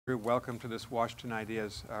Welcome to this Washington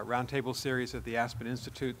Ideas Roundtable series at the Aspen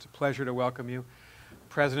Institute. It's a pleasure to welcome you.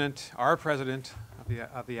 Our president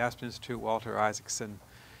of the Aspen Institute, Walter Isaacson,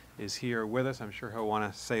 is here with us. I'm sure he'll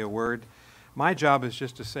want to say a word. My job is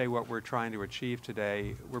just to say what we're trying to achieve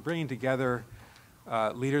today. We're bringing together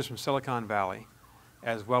leaders from Silicon Valley,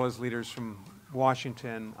 as well as leaders from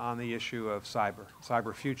Washington on the issue of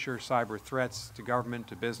cyber future, cyber threats to government,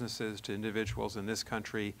 to businesses, to individuals in this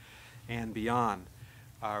country and beyond.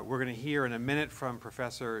 We're going to hear in a minute from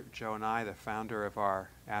Professor Joe Nye, the founder of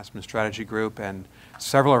our Aspen Strategy Group, and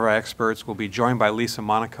several of our experts will be joined by Lisa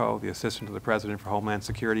Monaco, the Assistant to the President for Homeland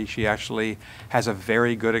Security. She actually has a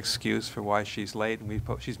very good excuse for why she's late, and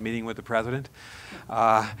she's meeting with the President.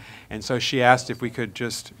 And so she asked if we could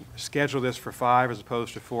just schedule this for 5 as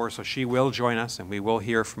opposed to 4, so she will join us, and we will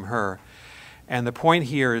hear from her. And the point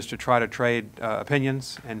here is to try to trade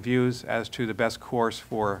opinions and views as to the best course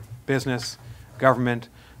for business, government,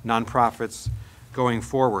 nonprofits going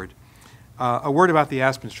forward. A word about the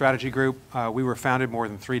Aspen Strategy Group. We were founded more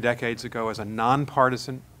than 3 decades ago as a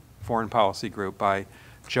nonpartisan foreign policy group by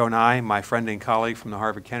Joe Nye, my friend and colleague from the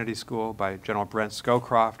Harvard Kennedy School, by General Brent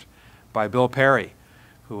Scowcroft, by Bill Perry,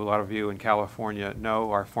 who a lot of you in California know,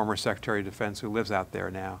 our former Secretary of Defense who lives out there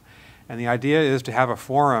now. And the idea is to have a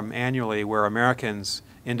forum annually where Americans,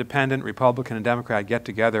 independent, Republican, and Democrat, get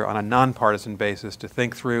together on a nonpartisan basis to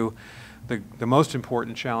think through the most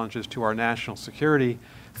important challenges to our national security.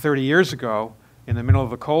 30 years ago, in the middle of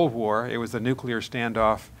the Cold War, it was the nuclear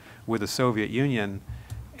standoff with the Soviet Union.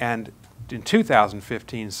 And in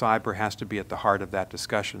 2015, cyber has to be at the heart of that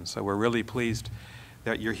discussion. So we're really pleased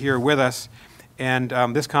that you're here with us. And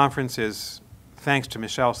this conference is thanks to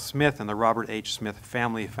Michelle Smith and the Robert H. Smith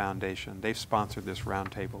Family Foundation. They've sponsored this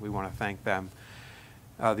roundtable. We want to thank them.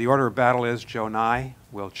 The order of battle is Joe Nye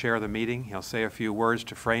will chair the meeting. He'll say a few words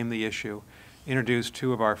to frame the issue, introduce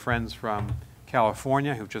 2 of our friends from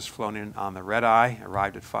California who've just flown in on the red eye,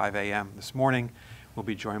 arrived at 5 a.m. this morning. We'll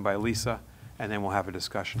be joined by Lisa, and then we'll have a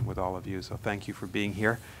discussion with all of you. So thank you for being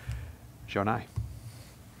here. Joe Nye.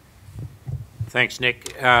 Thanks,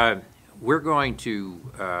 Nick. We're going to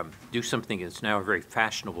do something that's now very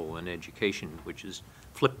fashionable in education, which is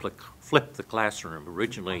flip the classroom.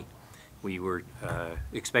 Originally, we were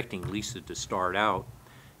expecting Lisa to start out,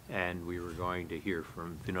 and we were going to hear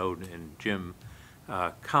from Vinod and Jim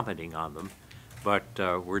commenting on them. But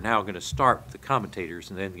we're now going to start with the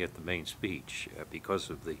commentators and then get the main speech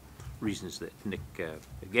because of the reasons that Nick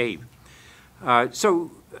gave.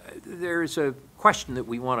 So there's a question that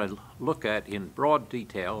we want to look at in broad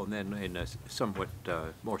detail and then in a somewhat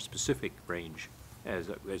more specific range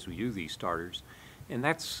as we do these starters. And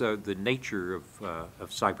that's the nature of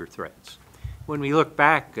cyber threats. When we look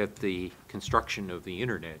back at the construction of the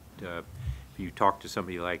internet, if you talk to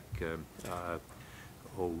somebody like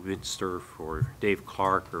Vince Cerf or Dave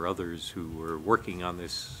Clark or others who were working on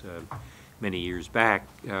this many years back,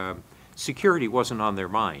 security wasn't on their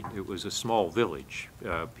mind. It was a small village,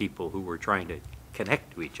 people who were trying to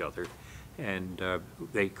connect to each other, and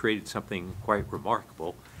they created something quite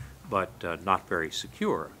remarkable, but not very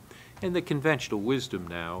secure. And the conventional wisdom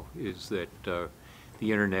now is that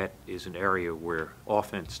the internet is an area where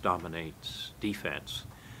offense dominates defense,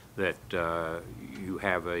 that you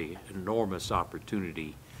have an enormous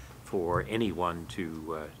opportunity for anyone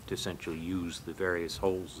to essentially use the various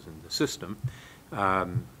holes in the system.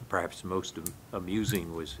 Perhaps most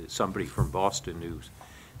amusing was somebody from Boston who's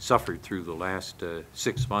suffered through the last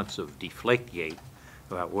 6 months of Deflategate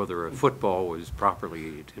about whether a football was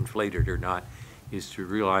properly inflated or not, is to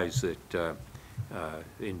realize that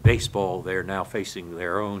in baseball they're now facing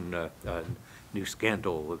their own new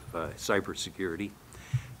scandal of cybersecurity.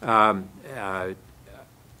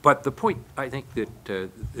 But the point I think that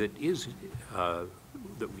that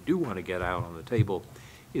we do want to get out on the table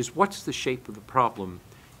is what's the shape of the problem,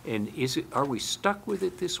 and are we stuck with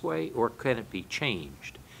it this way, or can it be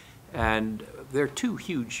changed? And there are 2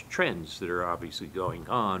 huge trends that are obviously going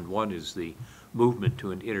on. One is the movement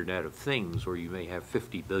to an Internet of Things, where you may have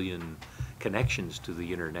 50 billion connections to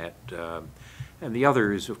the Internet. And the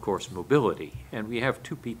other is, of course, mobility. And we have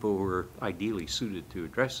 2 people who are ideally suited to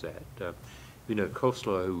address that. Vinod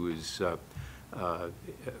Khosla, who is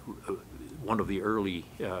one of the early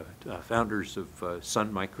founders of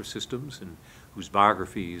Sun Microsystems, and whose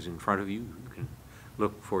biography is in front of you. You can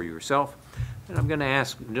look for yourself. And I'm going to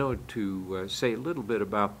ask Vinod to say a little bit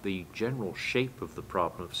about the general shape of the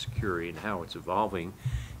problem of security and how it's evolving.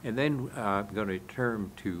 And then I'm going to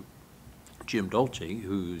turn to Jim Dolce,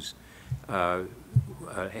 who's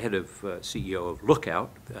head of CEO of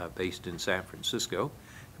Lookout, based in San Francisco,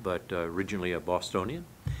 but originally a Bostonian.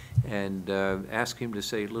 and ask him to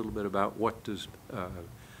say a little bit about what does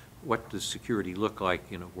security look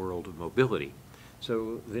like in a world of mobility.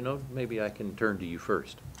 So, Vinod, maybe I can turn to you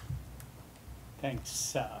first.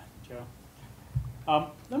 Thanks, Joe.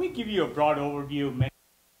 Let me give you a broad overview.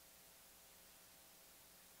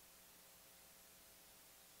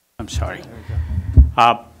 I'm sorry.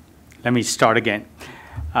 Let me start again.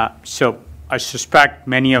 So I suspect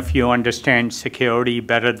many of you understand security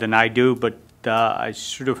better than I do, but I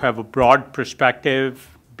sort of have a broad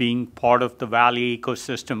perspective, being part of the Valley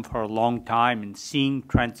ecosystem for a long time and seeing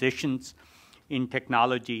transitions in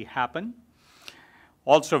technology happen.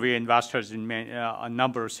 Also, we're investors in a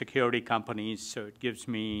number of security companies, so it gives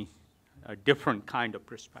me a different kind of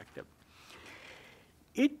perspective.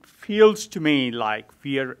 It feels to me like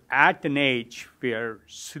we are at an age where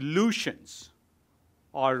solutions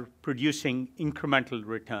are producing incremental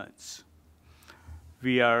returns.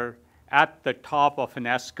 We are at the top of an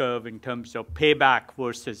S-curve in terms of payback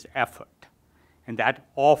versus effort. And that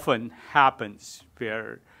often happens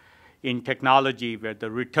where in technology where the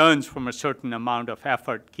returns from a certain amount of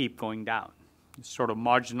effort keep going down. Sort of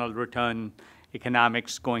marginal return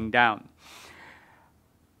economics going down.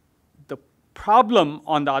 The problem,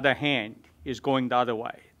 on the other hand, is going the other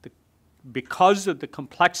way. Because of the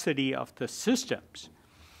complexity of the systems,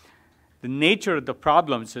 the nature of the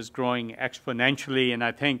problems is growing exponentially, and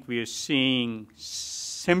I think we are seeing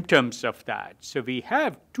symptoms of that. So we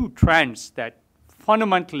have two trends that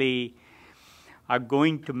fundamentally are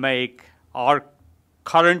going to make our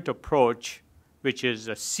current approach, which is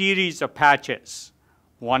a series of patches,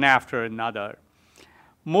 one after another,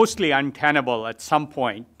 mostly untenable at some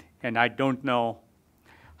point, and I don't know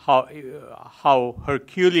how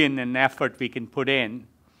Herculean an effort we can put in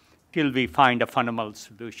till we find a fundamental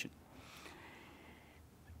solution.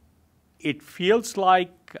 It feels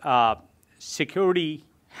like security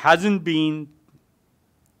hasn't been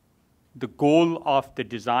the goal of the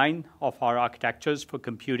design of our architectures for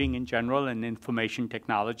computing in general and information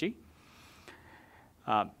technology.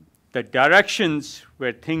 The directions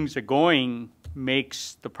where things are going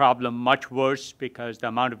makes the problem much worse because the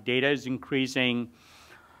amount of data is increasing,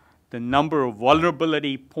 the number of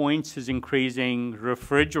vulnerability points is increasing,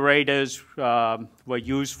 refrigerators were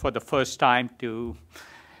used for the first time to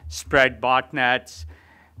spread botnets.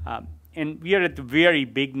 And we are at the very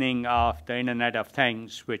beginning of the Internet of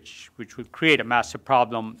Things, which will create a massive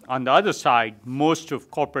problem. On the other side, most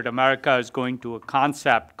of corporate America is going to a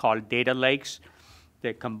concept called data lakes.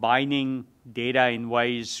 They're combining data in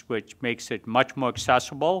ways which makes it much more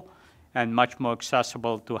accessible and much more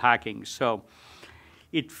accessible to hacking. So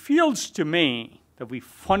it feels to me that we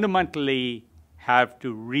fundamentally have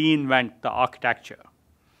to reinvent the architecture.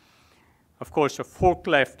 Of course, a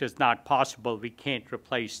forklift is not possible. We can't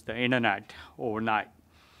replace the internet overnight.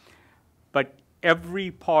 But every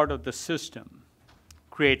part of the system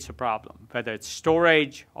creates a problem, whether it's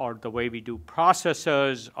storage or the way we do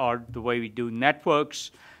processors or the way we do networks,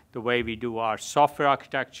 the way we do our software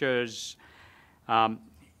architectures. And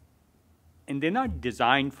they're not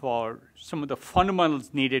designed for some of the fundamentals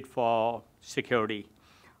needed for security.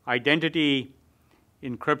 Identity,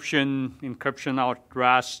 encryption, encryption at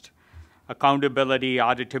rest, accountability,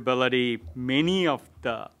 auditability, many of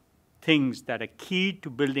the things that are key to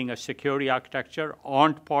building a security architecture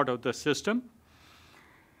aren't part of the system.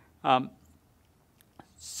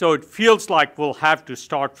 So it feels like we'll have to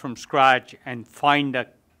start from scratch and find a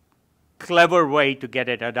clever way to get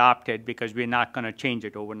it adopted because we're not going to change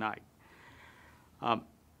it overnight.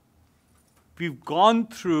 We've gone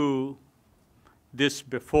through this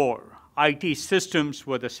before. IT systems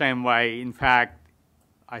were the same way. In fact,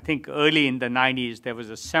 I think early in the 90s, there was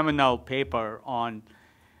a seminal paper on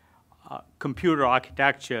computer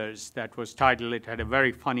architectures that was titled, it had a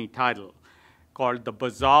very funny title, called The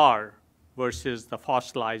Bazaar versus the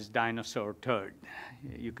Fossilized Dinosaur Turd.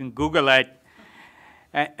 You can Google it.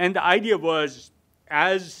 And the idea was,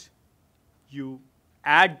 as you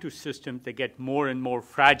add to systems, they get more and more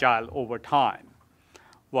fragile over time,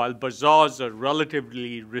 while bazaars are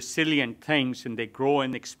relatively resilient things and they grow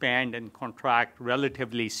and expand and contract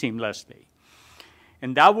relatively seamlessly.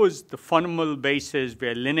 And that was the fundamental basis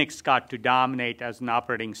where Linux got to dominate as an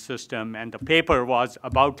operating system, and the paper was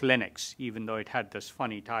about Linux, even though it had this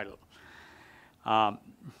funny title.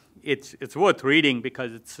 It's worth reading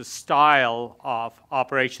because it's a style of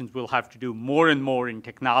operations we'll have to do more and more in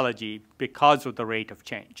technology because of the rate of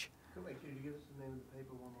change.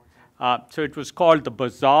 So it was called The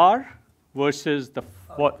Bazaar versus the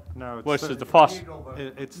versus the fossil.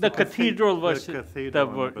 It's the cathedral versus the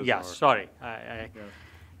cathedral and the yeah. Sorry,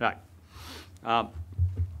 right.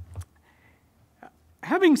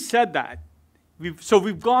 having said that,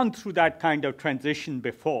 we've gone through that kind of transition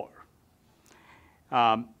before,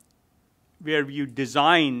 where you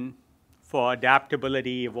design for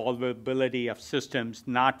adaptability, evolvability of systems,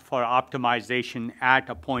 not for optimization at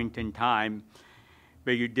a point in time,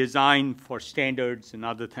 where you design for standards and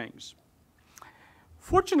other things.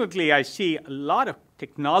 Fortunately, I see a lot of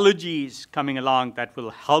technologies coming along that will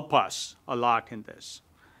help us a lot in this.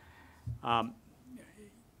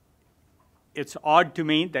 It's odd to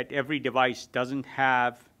me that every device doesn't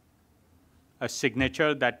have a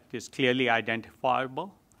signature that is clearly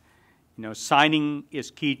identifiable. You know, signing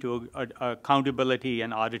is key to accountability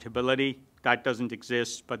and auditability. That doesn't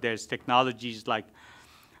exist, but there's technologies like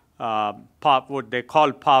what they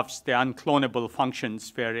call PUFs, the unclonable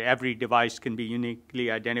functions, where every device can be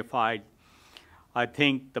uniquely identified. I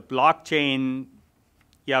think the blockchain,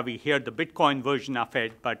 yeah, we hear the Bitcoin version of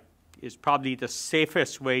it, but is probably the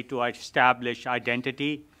safest way to establish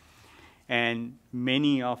identity and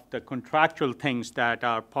many of the contractual things that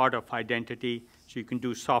are part of identity. So you can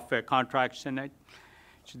do software contracts in it.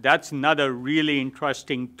 So that's another really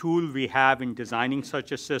interesting tool we have in designing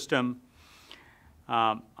such a system.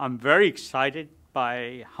 I'm very excited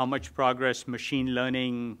by how much progress machine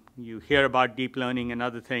learning, you hear about deep learning and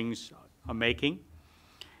other things are making.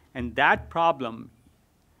 And that problem,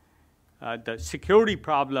 the security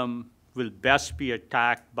problem, will best be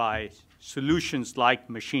attacked by solutions like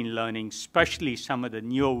machine learning, especially some of the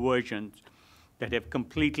newer versions that have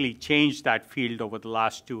completely changed that field over the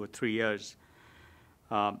last 2 or 3 years.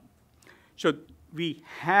 So we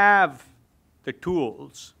have the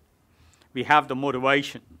tools, we have the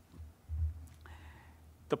motivation.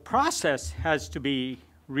 The process has to be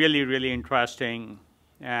really, really interesting,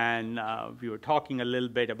 and we were talking a little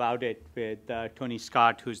bit about it with Tony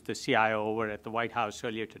Scott, who's the CIO over at the White House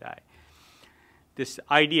earlier today. This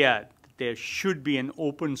idea that there should be an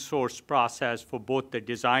open source process for both the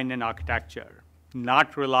design and architecture,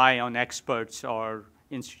 not rely on experts or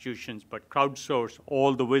institutions, but crowdsource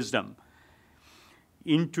all the wisdom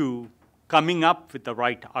into coming up with the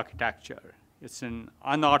right architecture. It's an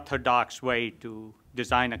unorthodox way to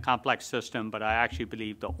design a complex system, but I actually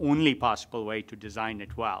believe the only possible way to design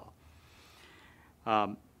it well.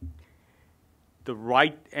 And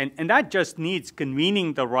that just needs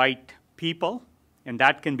convening the right people, and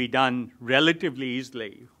that can be done relatively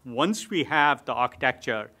easily. Once we have the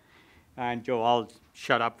architecture, and Joe, I'll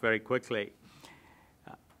shut up very quickly,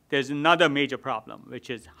 there's another major problem,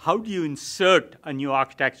 which is how do you insert a new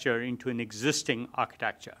architecture into an existing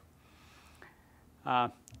architecture?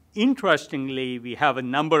 Interestingly, we have a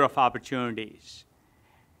number of opportunities.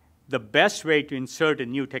 The best way to insert a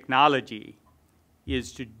new technology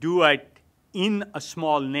is to do it in a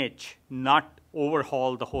small niche, not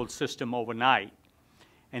overhaul the whole system overnight,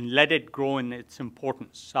 and let it grow in its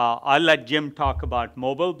importance. I'll let Jim talk about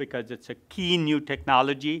mobile because it's a key new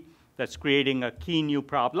technology that's creating a key new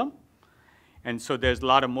problem. And so there's a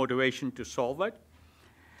lot of motivation to solve it.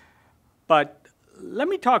 But let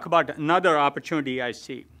me talk about another opportunity I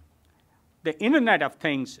see. The Internet of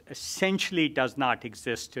Things essentially does not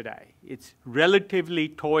exist today. It's relatively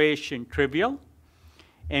toyish and trivial,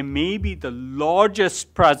 and maybe the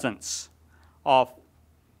largest presence of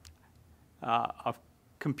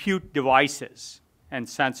compute devices and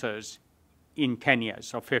sensors in 10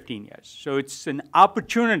 years or 15 years. So it's an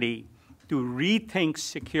opportunity to rethink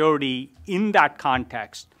security in that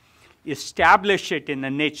context, establish it in a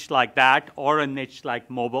niche like that or a niche like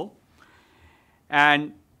mobile,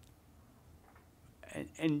 and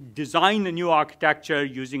design a new architecture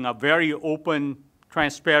using a very open,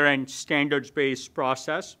 transparent, standards-based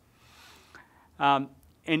process, and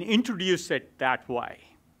introduce it that way.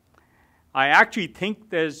 I actually think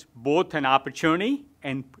there's both an opportunity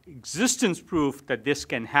and existence proof that this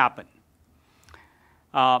can happen.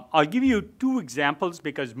 I'll give you 2 examples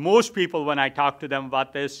because most people, when I talk to them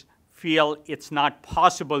about this, feel it's not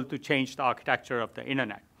possible to change the architecture of the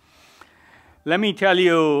Internet. Let me tell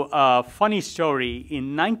you a funny story.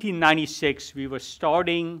 In 1996, we were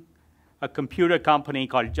starting a computer company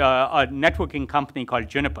called, a networking company called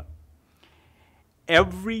Juniper.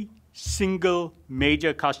 Every single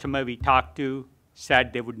major customer we talked to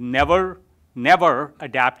said they would never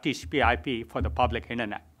adapt TCP/IP for the public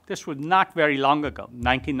Internet. This was not very long ago,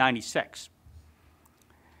 1996.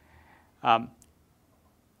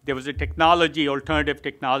 There was a technology, alternative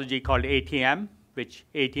technology called ATM, which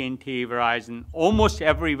AT&T, Verizon, almost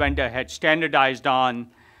every vendor had standardized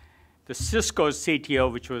on. The Cisco's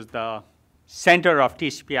CTO, which was the center of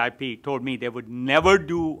TCP/IP, told me they would never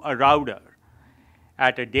do a router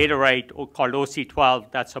at a data rate called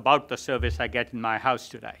OC12. That's about the service I get in my house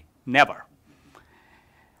today. Never.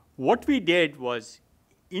 What we did was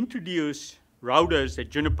introduce routers at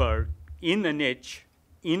Juniper in a niche,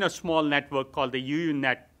 in a small network called the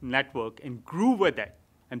UUNet network, and grew with it.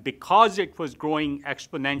 And because it was growing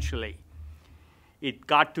exponentially, it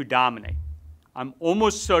got to dominate. I'm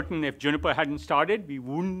almost certain if Juniper hadn't started, we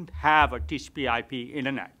wouldn't have a TCP/IP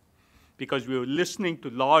internet, because we were listening to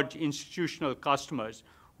large institutional customers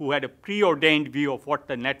who had a preordained view of what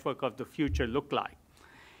the network of the future looked like.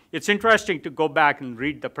 It's interesting to go back and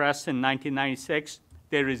read the press in 1996.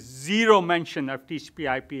 There is zero mention of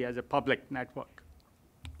TCP/IP as a public network,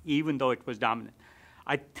 even though it was dominant.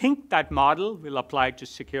 I think that model will apply to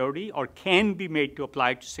security, or can be made to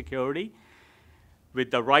apply to security,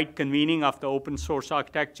 with the right convening of the open source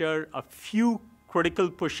architecture, a few critical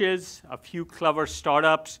pushes, a few clever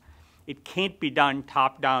startups. It can't be done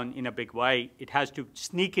top-down in a big way. It has to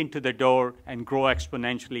sneak into the door and grow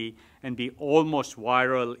exponentially and be almost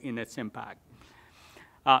viral in its impact.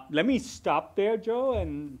 Let me stop there, Joe.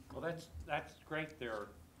 And well, that's great. There are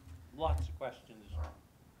lots of questions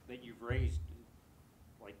that you've raised,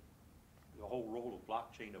 like the whole role of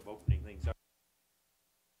blockchain of opening things up.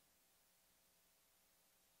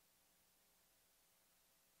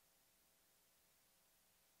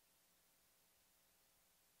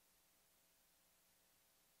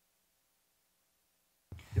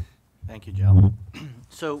 Thank you, Joe.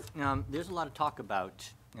 So there's a lot of talk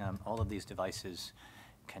about all of these devices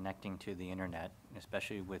connecting to the internet,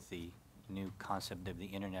 especially with the new concept of the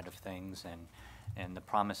Internet of Things and the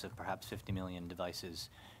promise of perhaps 50 million devices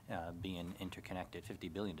being interconnected, 50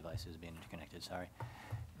 billion devices being interconnected, sorry.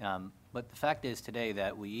 But the fact is today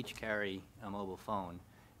that we each carry a mobile phone,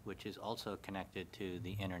 which is also connected to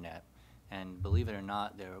the internet. And believe it or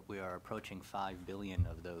not, we are approaching 5 billion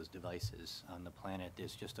of those devices on the planet.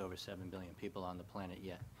 There's just over 7 billion people on the planet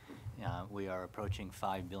yet. We are approaching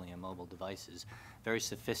 5 billion mobile devices, very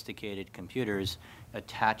sophisticated computers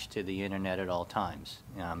attached to the internet at all times.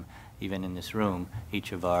 Even in this room,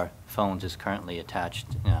 each of our phones is currently attached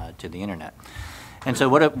to the internet. And so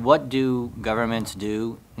what do governments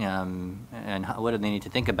do, and what do they need to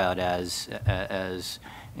think about as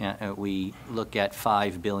we look at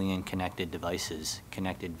 5 billion connected devices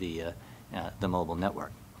connected via the mobile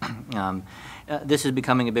network? This is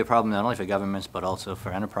becoming a big problem not only for governments but also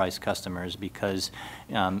for enterprise customers, because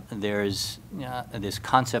there's this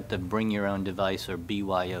concept of bring your own device, or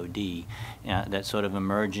BYOD, that's sort of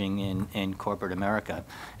emerging in corporate America.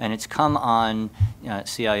 And it's come on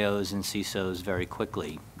CIOs and CISOs very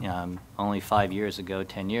quickly. Only 5 years ago,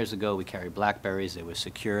 10 years ago, we carried BlackBerries. They were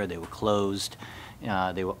secure, they were closed.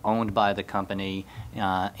 They were owned by the company,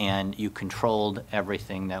 and you controlled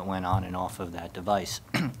everything that went on and off of that device.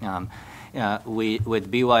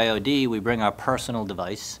 With BYOD, we bring our personal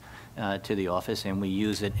device to the office and we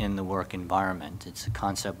use it in the work environment. It's a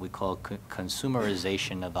concept we call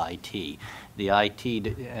consumerization of IT. The IT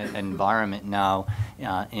environment now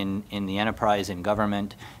in the enterprise and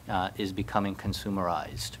government is becoming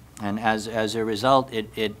consumerized. And as a result,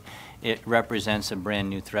 it represents a brand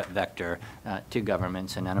new threat vector to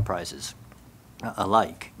governments and enterprises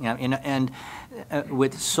alike. And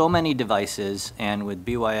with so many devices and with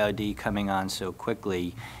BYOD coming on so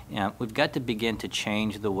quickly, we've got to begin to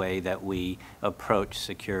change the way that we approach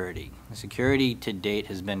security. Security to date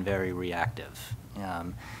has been very reactive.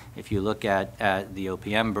 If you look at the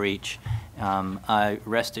OPM breach,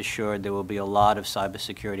 rest assured there will be a lot of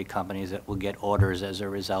cybersecurity companies that will get orders as a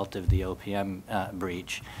result of the OPM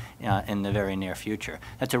breach in the very near future.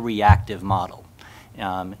 That's a reactive model.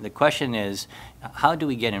 The question is, how do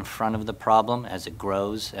we get in front of the problem as it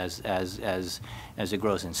grows, as it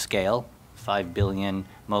grows in scale? 5 billion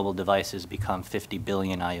mobile devices become 50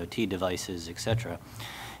 billion IoT devices, et cetera.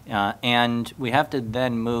 And we have to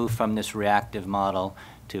then move from this reactive model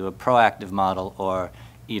to a proactive model, or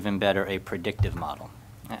even better, a predictive model.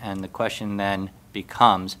 And the question then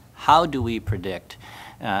becomes, how do we predict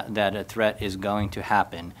that a threat is going to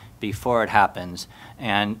happen before it happens,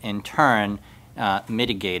 and in turn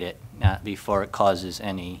mitigate it before it causes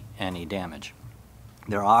any damage?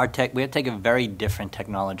 We have to take a very different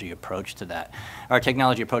technology approach to that. Our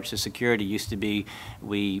technology approach to security used to be,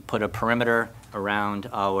 we put a perimeter around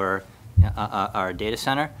our data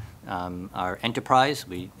center, our enterprise,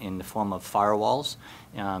 in the form of firewalls,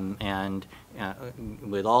 and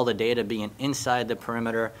with all the data being inside the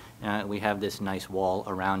perimeter, we have this nice wall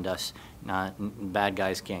around us. Bad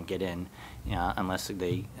guys can't get in. unless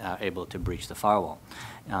they are able to breach the firewall.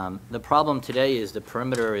 The problem today is the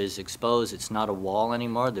perimeter is exposed. It's not a wall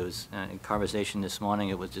anymore. There was a conversation this morning.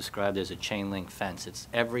 It was described as a chain link fence. It's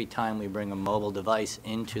every time we bring a mobile device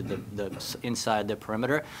into inside the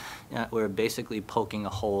perimeter, we're basically poking a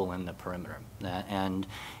hole in the perimeter. And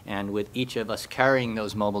with each of us carrying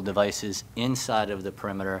those mobile devices inside of the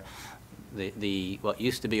perimeter, what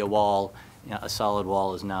used to be a wall, a solid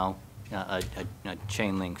wall, is now a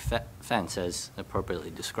chain link fence, as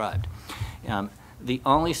appropriately described. The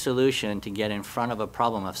only solution to get in front of a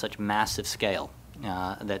problem of such massive scale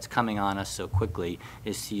that's coming on us so quickly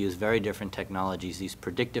is to use very different technologies, these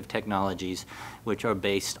predictive technologies, which are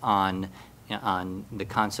based on the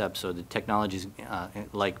concepts or the technologies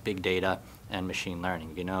like big data and machine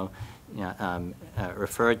learning.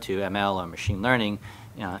 Referred to ML or machine learning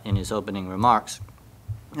in his opening remarks.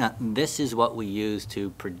 This is what we use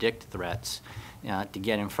to predict threats, to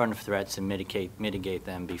get in front of threats and mitigate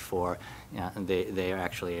them before they are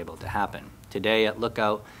actually able to happen. Today at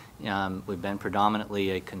Lookout, we've been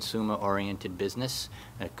predominantly a consumer-oriented business,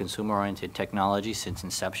 a consumer-oriented technology since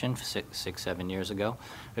inception, 7 years ago.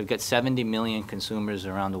 We've got 70 million consumers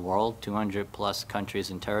around the world, 200 plus countries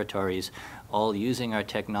and territories, all using our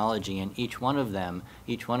technology, and each one of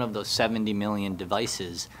those 70 million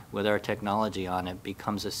devices with our technology on it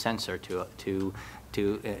becomes a sensor to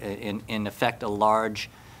in effect, a large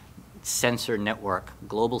sensor network,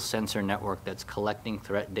 global sensor network that's collecting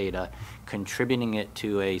threat data, contributing it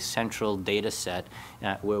to a central data set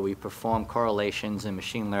where we perform correlations and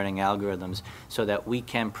machine learning algorithms so that we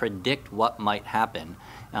can predict what might happen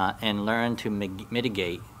and learn to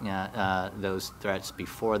mitigate those threats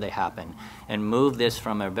before they happen, and move this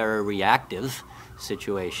from a very reactive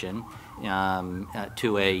situation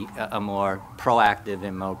to a more proactive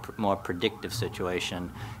and more predictive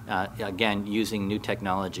situation, again, using new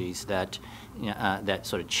technologies that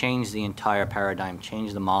sort of change the entire paradigm,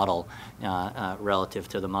 change the model relative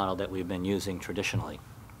to the model that we've been using traditionally.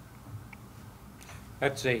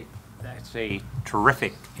 That's a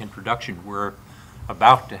terrific introduction. We're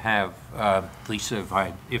about to have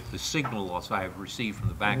Lisa, if the signal as I have received from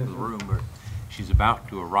the back of the room, or she's about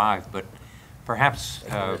to arrive, but perhaps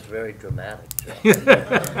it's very dramatic,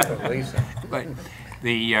 from Lisa. But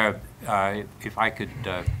if I could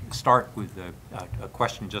start with a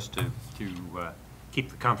question just to keep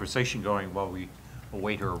the conversation going while we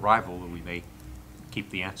await her arrival, and we may keep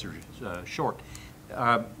the answers short.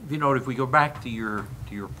 Vinod, if we go back to your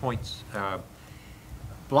points,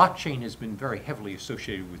 blockchain has been very heavily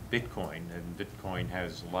associated with Bitcoin, and Bitcoin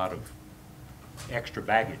has a lot of extra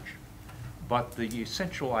baggage. But the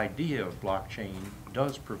essential idea of blockchain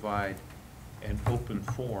does provide an open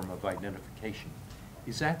form of identification.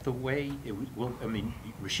 Is that the way it will? I mean,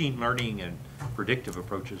 machine learning and predictive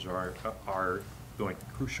approaches are going to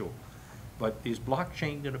be crucial. But is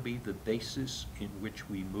blockchain going to be the basis in which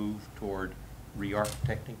we move toward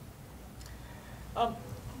re-architecting?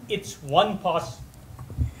 It's one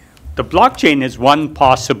The blockchain is one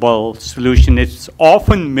possible solution. It's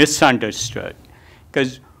often misunderstood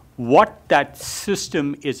because what that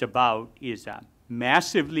system is about is a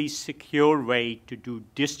massively secure way to do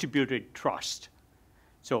distributed trust.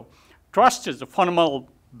 So trust is the fundamental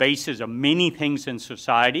basis of many things in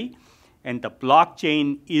society, and the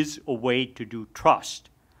blockchain is a way to do trust.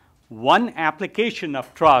 One application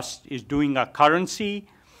of trust is doing a currency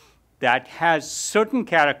that has certain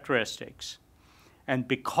characteristics, and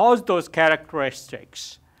because those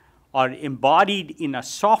characteristics are embodied in a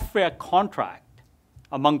software contract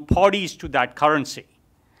among parties to that currency,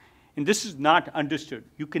 and this is not understood,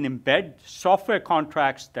 you can embed software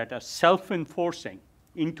contracts that are self-enforcing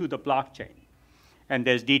into the blockchain, and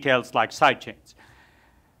there's details like sidechains.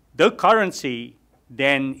 The currency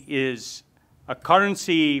then is a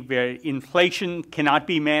currency where inflation cannot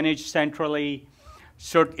be managed centrally.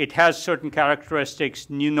 It has certain characteristics.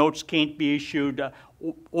 New notes can't be issued.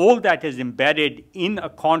 All that is embedded in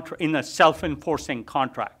a self-enforcing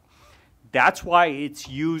contract. That's why it's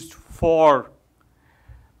used for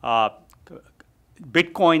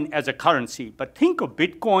Bitcoin as a currency. But think of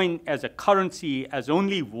Bitcoin as a currency as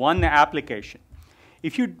only one application.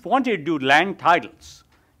 If you wanted to do land titles,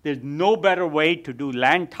 there's no better way to do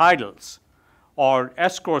land titles or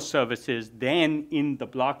escrow services than in the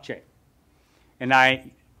blockchain. And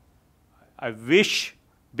I wish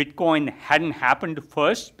Bitcoin hadn't happened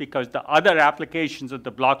first, because the other applications of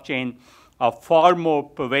the blockchain are far more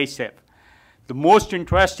pervasive. The most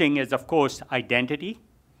interesting is, of course, identity.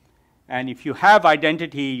 And if you have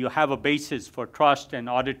identity, you have a basis for trust and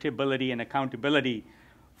auditability and accountability,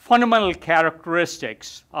 fundamental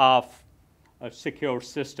characteristics of a secure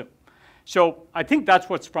system. So I think that's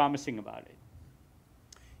what's promising about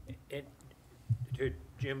it. To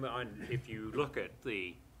Jim, if you look at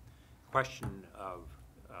the question of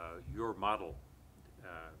your model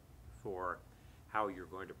for how you're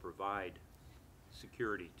going to provide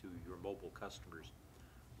security to your mobile customers,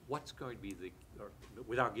 what's going to be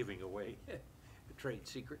without giving away a trade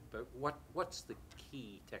secret, but what's the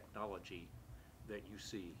key technology that you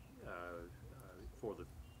see for the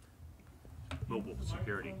mobile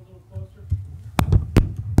security?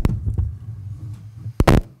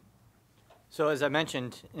 So as I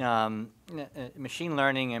mentioned, machine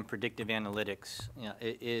learning and predictive analytics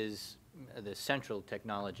is the central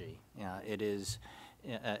technology. It is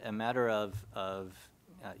a matter of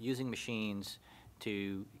using machines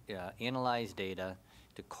to analyze data,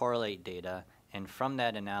 to correlate data, and from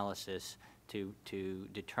that analysis to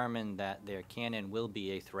determine that there can and will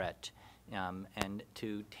be a threat, and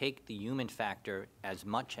to take the human factor as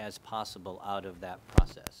much as possible out of that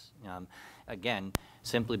process. Again,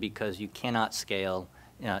 simply because you cannot scale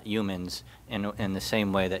humans in the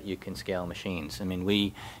same way that you can scale machines. I mean,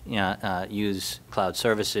 we use cloud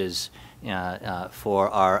services for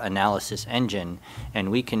our analysis engine,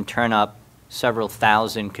 and we can turn up several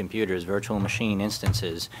thousand computers, virtual machine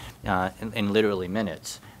instances, in literally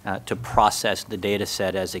minutes to process the data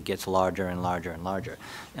set as it gets larger and larger and larger.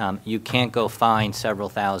 You can't go find several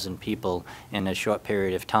thousand people in a short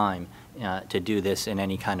period of time to do this in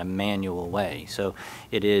any kind of manual way. So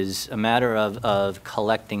it is a matter of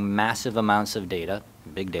collecting massive amounts of data,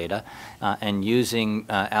 big data, and using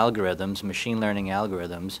algorithms, machine learning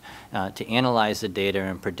algorithms, to analyze the data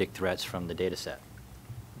and predict threats from the data set.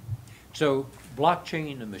 So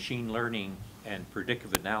blockchain and machine learning and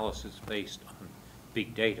predictive analysis based on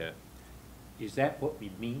big data, is that what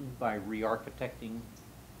we mean by re-architecting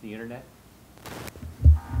the internet?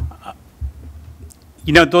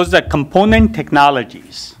 You know, those are component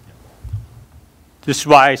technologies. This is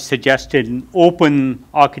why I suggested an open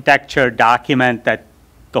architecture document that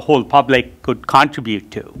the whole public could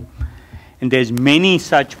contribute to. And there's many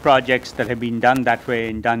such projects that have been done that way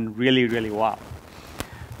and done really, really well.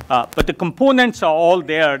 But the components are all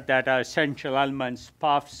there that are essential elements.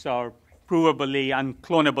 Puffs are provably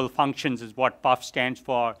unclonable functions is what PUF stands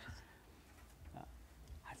for.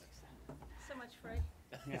 So much for a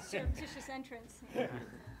surreptitious entrance.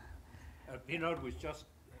 Vinod was just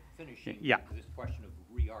finishing this question of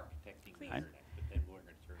re-architecting the internet, but then we're going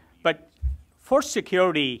to turn to you. But for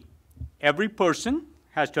security, every person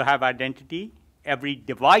has to have identity. Every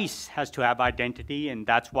device has to have identity, and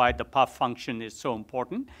that's why the PUF function is so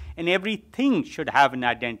important. And everything should have an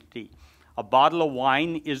identity. A bottle of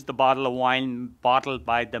wine is the bottle of wine bottled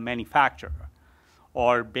by the manufacturer,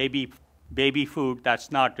 or baby food that's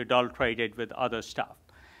not adulterated with other stuff.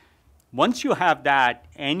 Once you have that,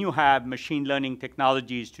 and you have machine learning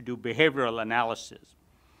technologies to do behavioral analysis,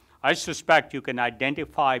 I suspect you can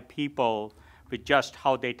identify people with just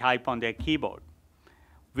how they type on their keyboard,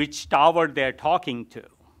 which tower they're talking to,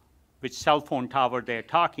 which cell phone tower they're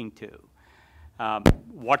talking to,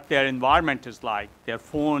 what their environment is like. Their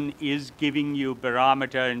phone is giving you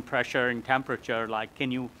barometer and pressure and temperature, like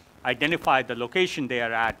can you identify the location they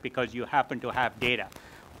are at because you happen to have data.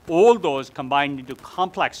 All those combined into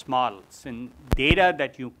complex models, and data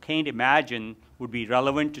that you can't imagine would be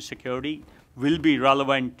relevant to security, will be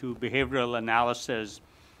relevant to behavioral analysis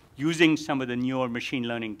using some of the newer machine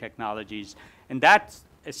learning technologies. And that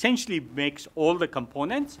essentially makes all the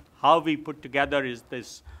components. How we put together is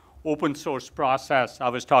this open source process. I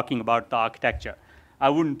was talking about the architecture. I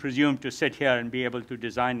wouldn't presume to sit here and be able to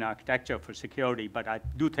design an architecture for security, but I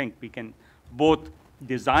do think we can both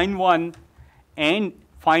design one and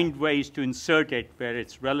find ways to insert it where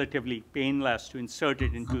it's relatively painless to insert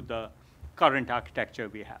it into the current architecture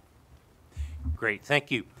we have. Great,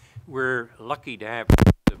 thank you. We're lucky to have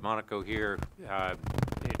Monaco here.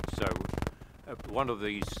 It's one of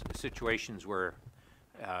these situations where,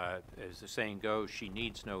 as the saying goes, she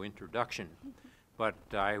needs no introduction. But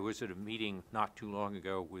I was at a meeting not too long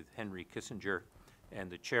ago with Henry Kissinger,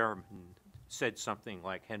 and the chairman said something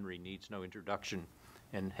like, Henry needs no introduction.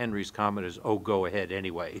 And Henry's comment is, oh, go ahead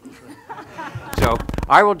anyway. So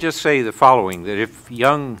I will just say the following, that if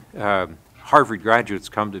young Harvard graduates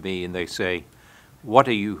come to me and they say, what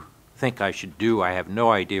do you think I should do? I have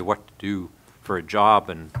no idea what to do for a job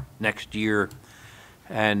and next year.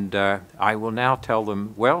 And I will now tell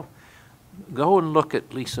them, well, go and look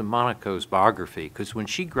at Lisa Monaco's biography, because when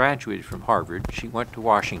she graduated from Harvard, she went to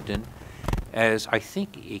Washington as, I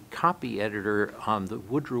think, a copy editor on the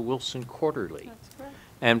Woodrow Wilson Quarterly. That's correct.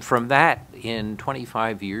 And from that, in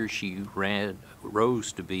 25 years, she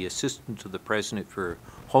rose to be assistant to the president for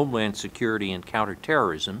Homeland Security and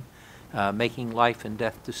Counterterrorism, making life and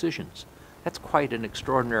death decisions. That's quite an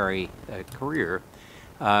extraordinary career.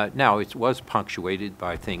 Now, it was punctuated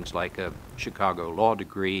by things like a Chicago law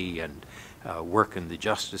degree and work in the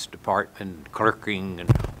Justice Department, clerking, and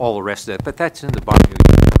all the rest of that, but that's in the bio you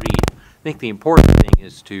can read. I think the important thing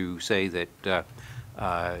is to say that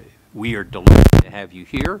we are delighted to have you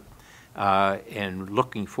here and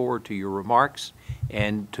looking forward to your remarks,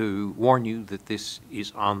 and to warn you that this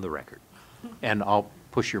is on the record. And I'll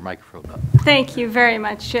push your microphone up. Thank you very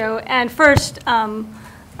much, Joe. And first,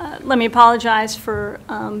 let me apologize for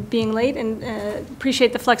being late, and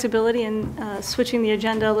appreciate the flexibility in switching the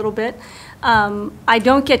agenda a little bit. I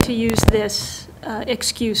don't get to use this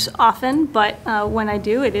excuse often, but when I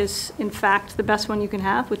do, it is, in fact, the best one you can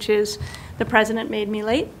have, which is the president made me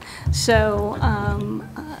late. So,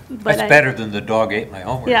 but That's better than the dog ate my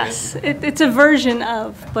homework. Yes, it's a version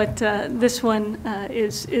of, but this one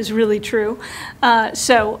is really true.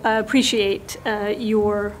 So appreciate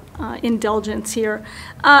your indulgence here.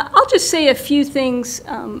 I'll just say a few things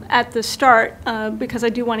at the start because I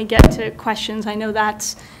do want to get to questions. I know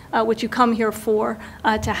that's what you come here for,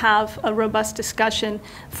 to have a robust discussion.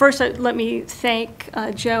 First, let me thank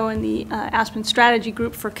Joe and the Aspen Strategy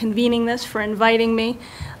Group for convening this, for inviting me.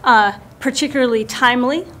 Particularly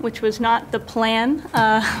timely, which was not the plan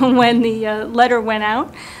when the letter went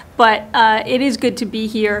out, but it is good to be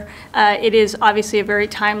here. It is obviously a very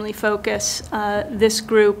timely focus. This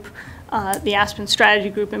group, the Aspen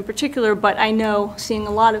Strategy Group in particular, but I know, seeing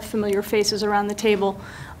a lot of familiar faces around the table,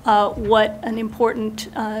 what an important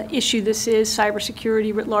issue this is,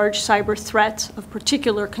 cybersecurity writ large, cyber threats of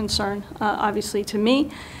particular concern, obviously, to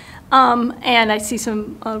me. And I see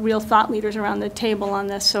some real thought leaders around the table on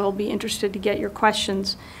this, so I'll be interested to get your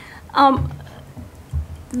questions. Let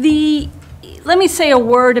me say a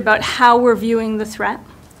word about how we're viewing the threat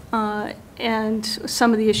and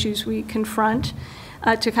some of the issues we confront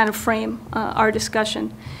to kind of frame our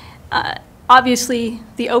discussion. Obviously,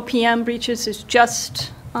 the OPM breaches is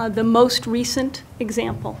just the most recent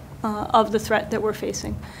example of the threat that we're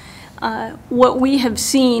facing. What we have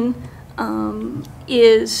seen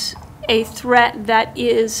is a threat that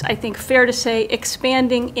is, I think, fair to say,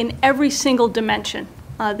 expanding in every single dimension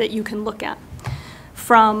that you can look at.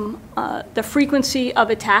 From the frequency of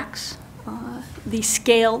attacks, the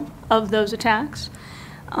scale of those attacks,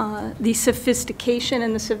 the sophistication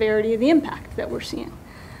and the severity of the impact that we're seeing.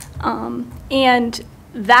 And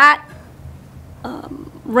that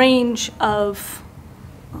range of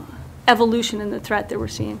evolution in the threat that we're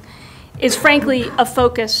seeing is frankly a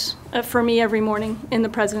focus for me every morning in the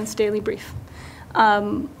President's daily brief.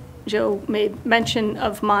 Joe made mention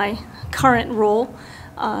of my current role,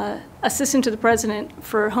 Assistant to the President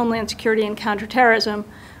for Homeland Security and Counterterrorism,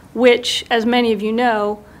 which, as many of you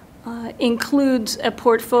know, includes a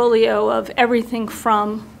portfolio of everything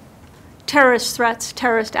from terrorist threats,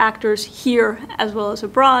 terrorist actors here as well as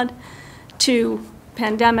abroad, to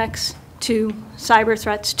pandemics, to cyber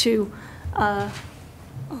threats, to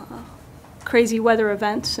crazy weather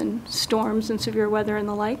events and storms and severe weather and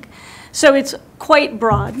the like. So it's quite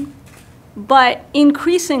broad, but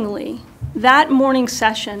increasingly, that morning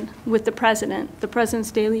session with the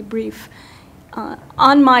President's daily brief,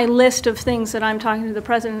 on my list of things that I'm talking to the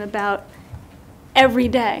President about every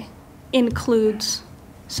day includes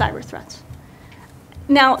cyber threats.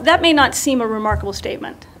 Now, that may not seem a remarkable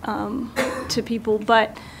statement to people,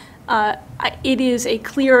 but it is a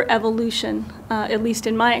clear evolution, at least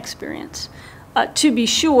in my experience. To be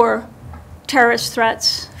sure, terrorist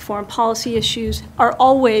threats, foreign policy issues are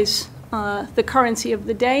always the currency of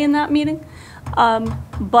the day in that meeting.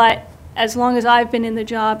 But as long as I've been in the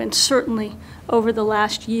job, and certainly over the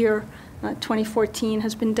last year, 2014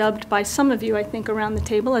 has been dubbed by some of you, I think, around the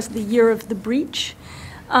table as the year of the breach.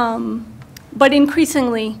 But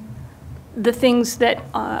increasingly, the things that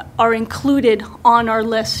are included on our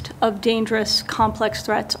list of dangerous, complex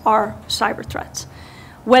threats are cyber threats.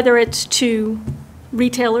 Whether it's to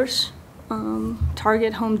retailers,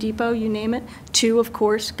 Target, Home Depot, you name it, to, of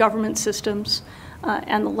course, government systems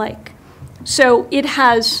and the like. So it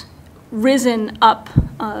has risen up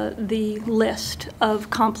the list of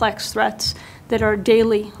complex threats that are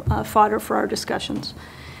daily fodder for our discussions.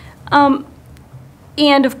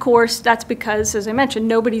 And of course, that's because, as I mentioned,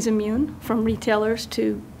 nobody's immune, from retailers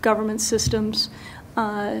to government systems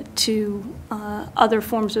to other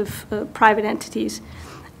forms of private entities.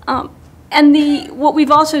 And what we've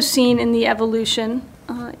also seen in the evolution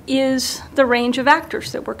is the range of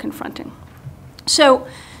actors that we're confronting. So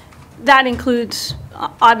that includes,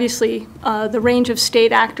 obviously, the range of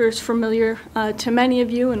state actors familiar to many of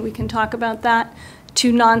you, and we can talk about that,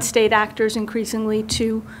 to non-state actors increasingly,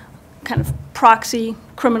 to kind of proxy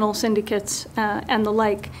criminal syndicates and the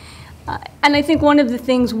like. And I think one of the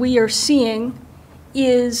things we are seeing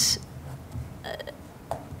is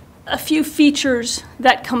a few features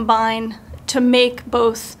that combine to make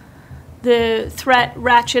both the threat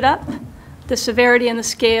ratchet up, the severity and the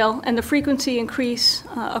scale, and the frequency increase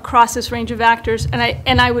across this range of actors.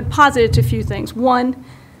 And I would posit it's a few things. One,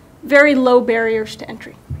 very low barriers to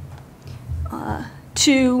entry.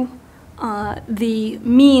 Two, the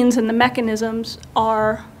means and the mechanisms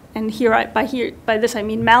are, and by this I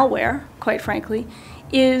mean malware, quite frankly,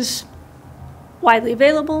 is widely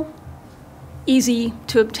available, easy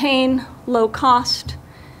to obtain, low cost,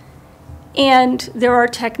 and there are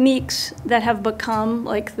techniques that have become,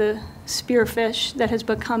 like the spearfish, that has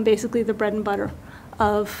become basically the bread and butter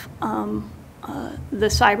of the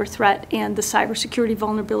cyber threat and the cybersecurity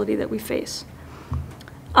vulnerability that we face.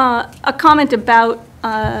 A comment about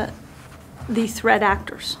the threat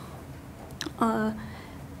actors.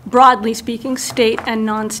 Broadly speaking, state and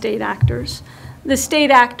non-state actors. The state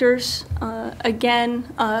actors, again,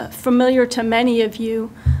 familiar to many of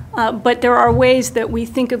you, but there are ways that we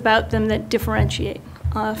think about them that differentiate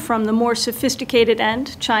from the more sophisticated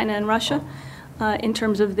end, China and Russia, in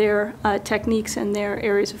terms of their techniques and their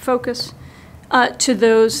areas of focus, to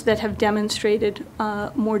those that have demonstrated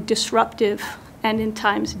more disruptive and in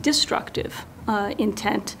times destructive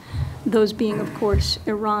intent, those being, of course,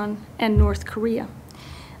 Iran and North Korea.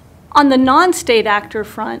 On the non-state actor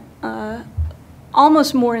front,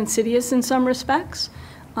 almost more insidious in some respects.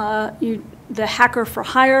 The hacker for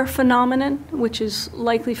hire phenomenon, which is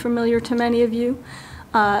likely familiar to many of you.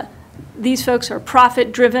 These folks are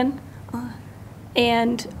profit-driven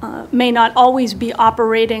and may not always be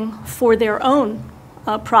operating for their own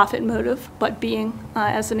profit motive, but being,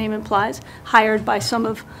 as the name implies, hired by some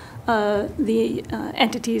of the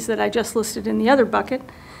entities that I just listed in the other bucket.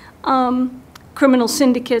 Criminal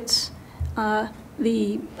syndicates, a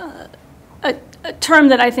term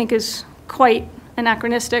that I think is quite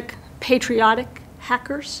anachronistic, patriotic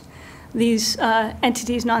hackers, these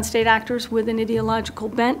entities, non-state actors with an ideological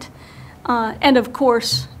bent, and of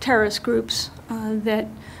course terrorist groups that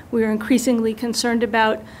we are increasingly concerned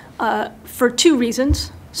about for two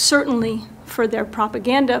reasons. Certainly for their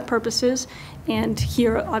propaganda purposes, and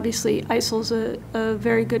here obviously ISIL's a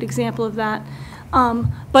very good example of that,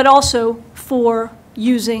 but also for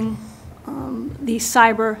using the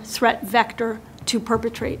cyber threat vector to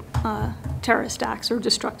perpetrate terrorist acts or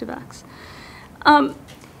destructive acts.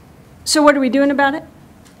 So what are we doing about it?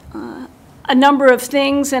 A number of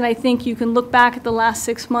things, and I think you can look back at the last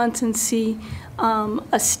 6 months and see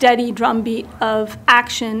a steady drumbeat of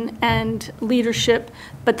action and leadership,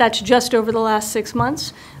 but that's just over the last 6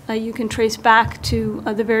 months. You can trace back to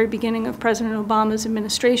the very beginning of President Obama's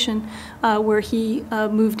administration, where he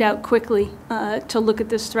moved out quickly to look at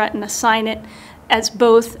this threat and assign it as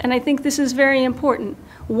both, and I think this is very important,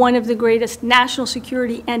 one of the greatest national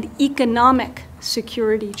security and economic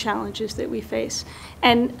security challenges that we face.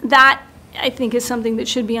 And that, I think, is something that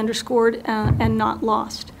should be underscored and not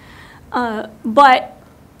lost. But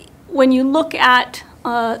when you look at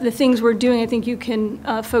the things we're doing, I think you can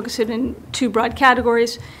focus it in two broad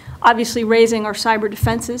categories. Obviously, raising our cyber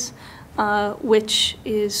defenses, which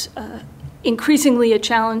is increasingly a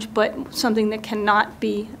challenge, but something that cannot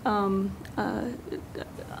be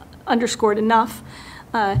underscored enough.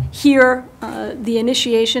 Here, the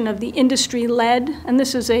initiation of the industry-led, and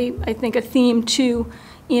this is, I think, a theme too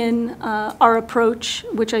in our approach,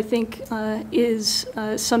 which I think is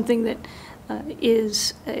something that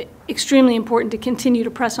is extremely important to continue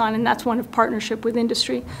to press on, and that's one of partnership with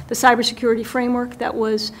industry. The cybersecurity framework that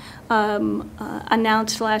was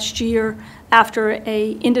announced last year after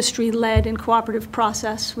a industry-led and cooperative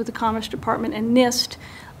process with the Commerce Department and NIST,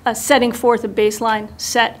 setting forth a baseline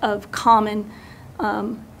set of common,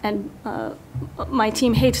 and my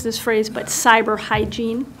team hates this phrase, but cyber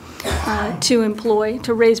hygiene to employ,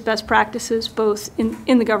 to raise best practices both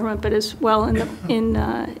in the government but as well in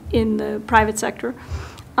the private sector.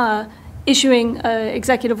 Issuing an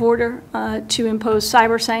executive order to impose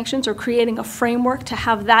cyber sanctions, or creating a framework to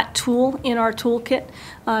have that tool in our toolkit,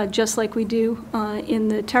 just like we do in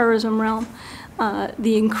the terrorism realm.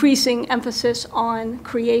 The increasing emphasis on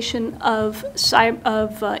creation of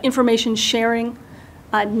information sharing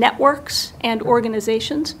networks and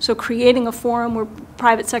organizations, so creating a forum where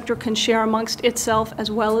private sector can share amongst itself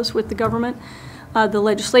as well as with the government. The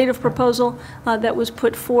legislative proposal that was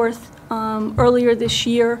put forth earlier this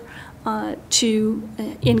year to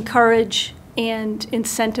encourage and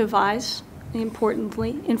incentivize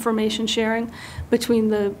importantly, information sharing between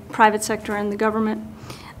the private sector and the government.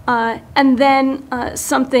 And then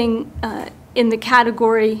something in the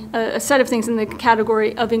category, a set of things in the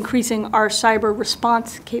category of increasing our cyber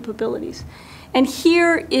response capabilities. And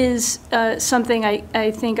here is something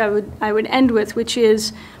I think I would end with, which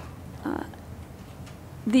is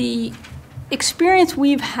the experience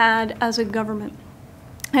we've had as a government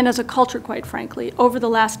and as a culture, quite frankly, over the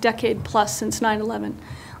last decade plus since 9/11,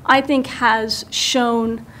 I think has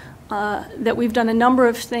shown that we've done a number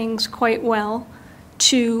of things quite well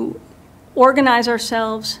to organize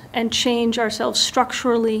ourselves and change ourselves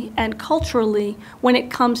structurally and culturally when it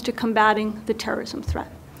comes to combating the terrorism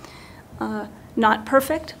threat. Not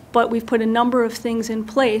perfect, but we've put a number of things in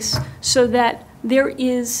place so that there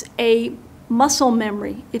is a muscle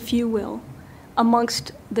memory, if you will,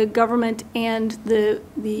 amongst the government and the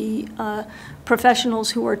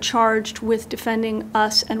professionals who are charged with defending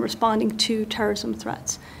us and responding to terrorism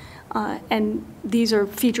threats. And these are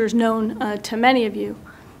features known to many of you.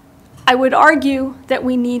 I would argue that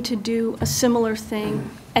we need to do a similar thing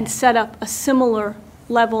and set up a similar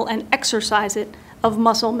level and exercise it of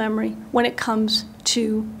muscle memory when it comes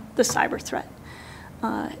to the cyber threat.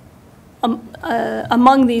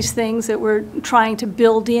 Among these things that we're trying to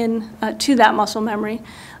build in to that muscle memory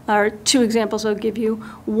are two examples I'll give you.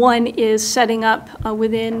 One is setting up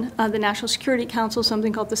within the National Security Council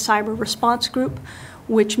something called the Cyber Response Group,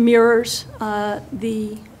 which mirrors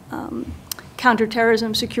the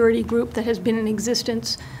Counterterrorism Security Group that has been in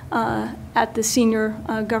existence at the senior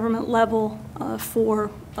government level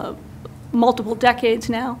for multiple decades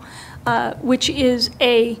now, which is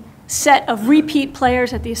a set of repeat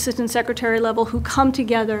players at the Assistant Secretary level who come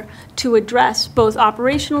together to address both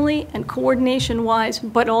operationally and coordination-wise,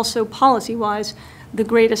 but also policy-wise, the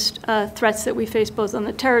greatest threats that we face both on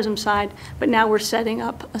the terrorism side, but now we're setting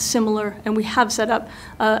up a similar, and we have set up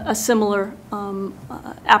a similar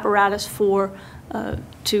apparatus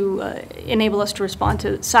to enable us to respond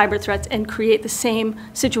to cyber threats and create the same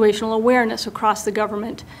situational awareness across the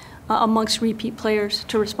government amongst repeat players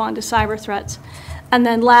to respond to cyber threats. And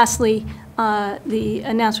then lastly, the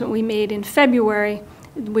announcement we made in February,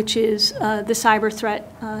 which is the Cyber Threat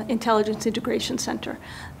Intelligence Integration Center,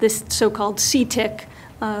 this so-called CTIC,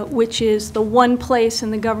 which is the one place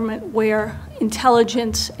in the government where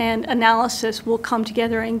intelligence and analysis will come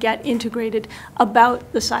together and get integrated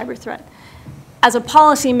about the cyber threat. As a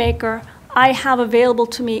policymaker, I have available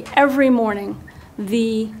to me every morning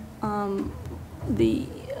the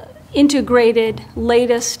integrated,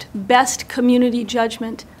 latest, best community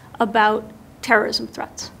judgment about terrorism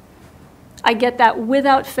threats. I get that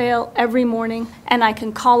without fail every morning, and I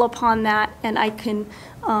can call upon that, and I can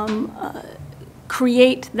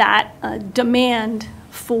create that demand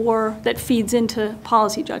that feeds into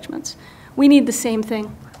policy judgments. We need the same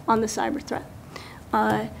thing on the cyber threat.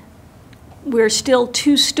 We're still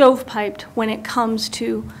too stovepiped when it comes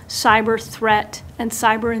to cyber threat and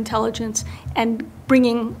cyber intelligence and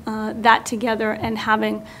bringing that together and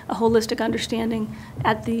having a holistic understanding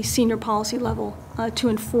at the senior policy level to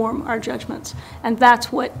inform our judgments. And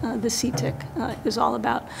that's what the CTIC is all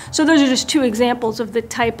about. So those are just two examples of the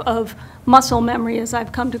type of muscle memory, as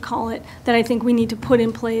I've come to call it, that I think we need to put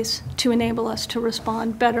in place to enable us to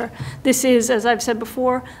respond better. This is, as I've said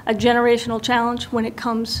before, a generational challenge when it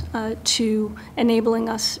comes to enabling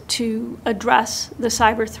us to address the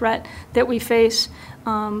cyber threat that we face.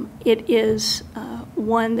 It is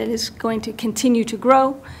one that is going to continue to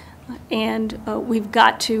grow, and we've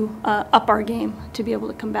got to up our game to be able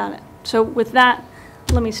to combat it. So with that,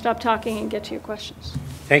 let me stop talking and get to your questions.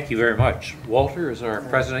 Thank you very much. Walter is our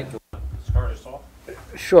president. You want to start us off?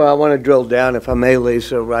 Sure, I want to drill down, if I may,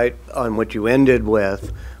 Lisa, right on what you ended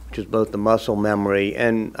with, which is both the muscle memory,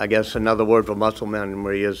 and I guess another word for muscle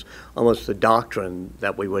memory is almost the doctrine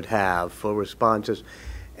that we would have for responses.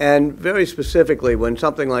 And very specifically, when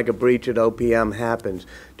something like a breach at OPM happens,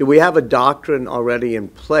 do we have a doctrine already in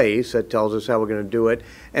place that tells us how we're going to do it?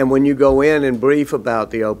 And when you go in and brief about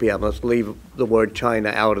the OPM, let's leave the word China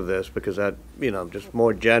out of this because that, just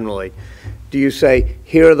more generally, do you say,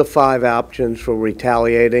 here are the 5 options for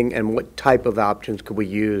retaliating, and what type of options could we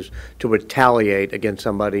use to retaliate against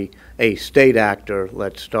somebody, a state actor,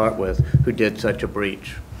 let's start with, who did such a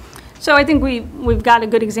breach? So I think we've got a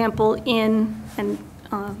good example in, and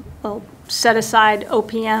I'll set aside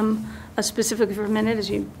OPM specifically for a minute. As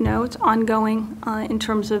you know, it's ongoing in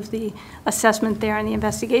terms of the assessment there and the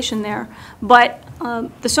investigation there. But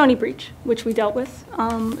the Sony breach, which we dealt with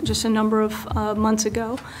just a number of months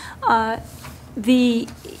ago,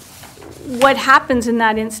 what happens in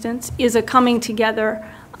that instance is a coming together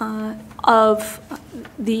of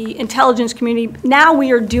the intelligence community. Now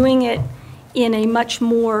we are doing it in a much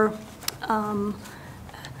more,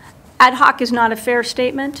 ad hoc is not a fair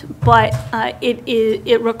statement, but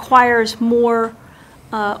it requires more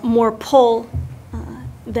pull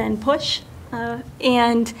than push.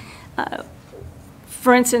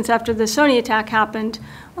 For instance, after the Sony attack happened,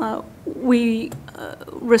 we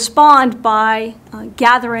respond by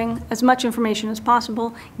gathering as much information as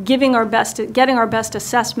possible, getting our best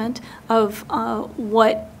assessment of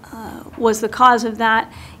what was the cause of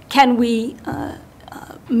that. Can we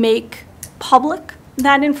make public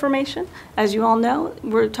that information? As you all know,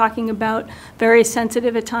 we're talking about very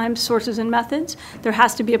sensitive at times sources and methods. There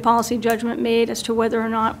has to be a policy judgment made as to whether or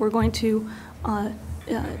not we're going to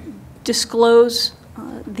disclose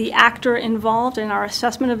the actor involved and our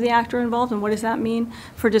assessment of the actor involved, and what does that mean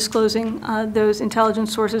for disclosing those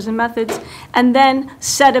intelligence sources and methods, and then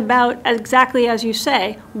set about, exactly as you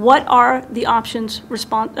say, what are the options,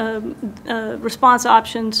 response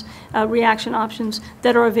options, reaction options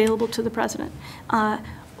that are available to the president.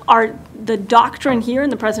 The doctrine here,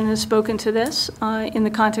 and the president has spoken to this in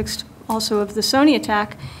the context also of the Sony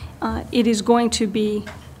attack, it is going to be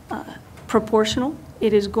proportional.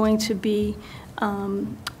 It is going to be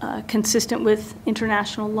consistent with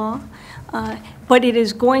international law, but it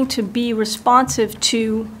is going to be responsive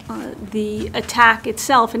to the attack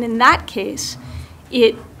itself. And in that case,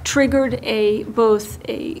 it triggered both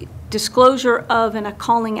a disclosure of and a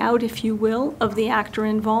calling out, if you will, of the actor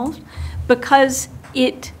involved, because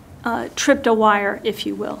it tripped a wire, if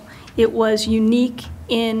you will. It was unique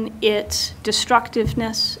in its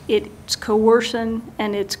destructiveness, its coercion,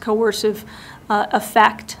 and its coercive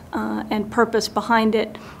effect and purpose behind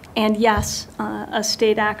it. And yes, a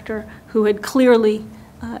state actor who had clearly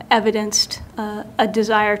evidenced a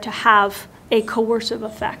desire to have a coercive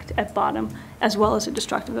effect at bottom, as well as a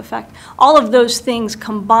destructive effect. All of those things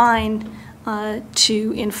combined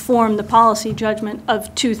to inform the policy judgment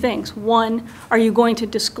of two things. One, are you going to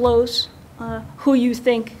disclose who you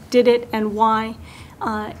think did it and why?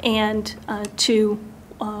 And two,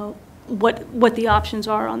 what the options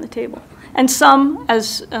are on the table. And some,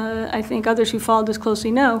 as I think others who follow this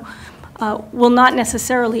closely know, will not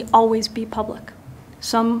necessarily always be public.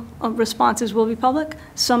 Some responses will be public,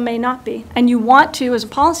 some may not be. And you want to, as a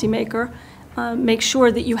policymaker, make sure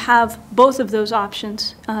that you have both of those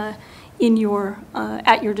options in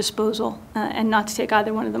at your disposal and not to take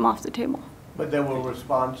either one of them off the table. But there were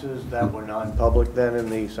responses that were non-public then in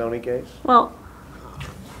the Sony case? Well,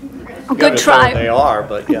 good try. They are,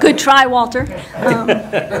 but yeah. Good try, Walter.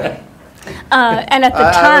 And at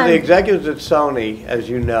the time, the executives at Sony, as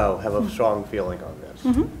you know, have a strong feeling on this.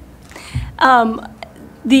 Mm-hmm.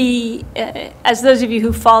 As those of you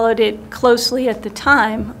who followed it closely at the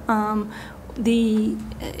time,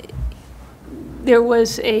 there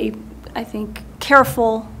was I think,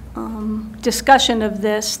 careful discussion of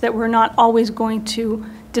this, that we're not always going to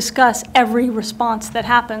discuss every response that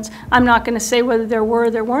happens. I'm not going to say whether there were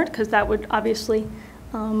or there weren't, because that would obviously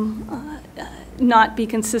not be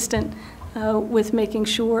consistent with making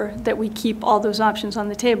sure that we keep all those options on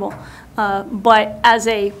the table. But as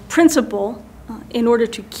a principle, in order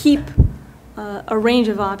to keep a range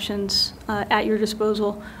of options at your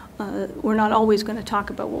disposal, we're not always going to talk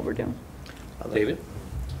about what we're doing. David?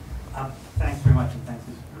 Thanks very much, and thanks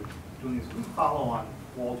for doing this. We follow on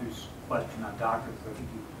Walter's question on doctors. I think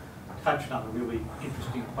you touched on a really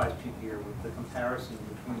interesting question here with the comparison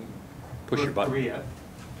between North Korea.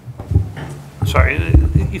 Sorry,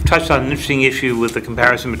 you've touched on an interesting issue with the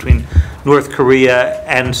comparison between North Korea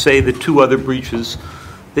and, say, the two other breaches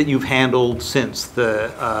that you've handled since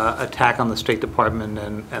the attack on the State Department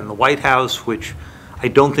and the White House, which I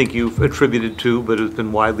don't think you've attributed to, but has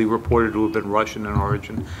been widely reported to have been Russian in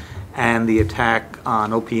origin, and the attack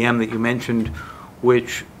on OPM that you mentioned,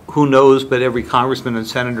 which, who knows, but every congressman and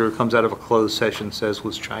senator who comes out of a closed session says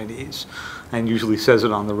was Chinese, and usually says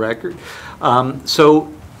it on the record.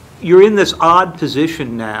 So you're in this odd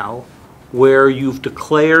position now where you've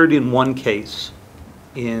declared in one case,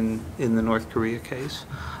 in the North Korea case,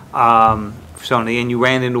 Sony, and you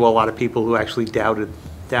ran into a lot of people who actually doubted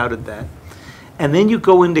that. And then you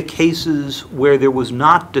go into cases where there was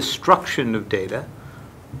not destruction of data,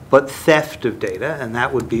 but theft of data, and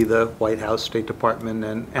that would be the White House, State Department,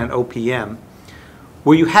 and OPM,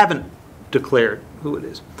 where you haven't declared who it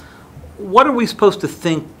is. What are we supposed to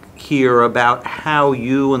think here about how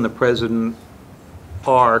you and the President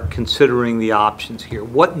are considering the options here?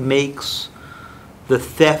 What makes the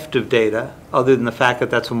theft of data, other than the fact that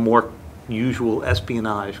that's a more usual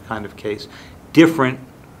espionage kind of case, different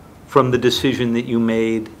from the decision that you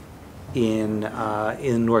made in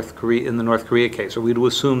North Korea, in the North Korea case? Are we to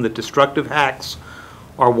assume that destructive hacks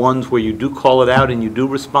are ones where you do call it out and you do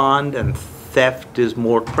respond, and theft is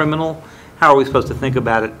more criminal? How are we supposed to think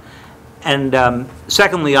about it? And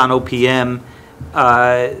secondly, on OPM,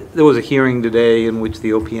 there was a hearing today in which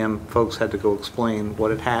the OPM folks had to go explain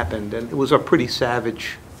what had happened, and it was a pretty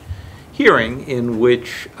savage hearing in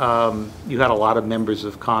which you had a lot of members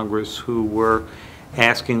of Congress who were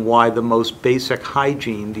asking why the most basic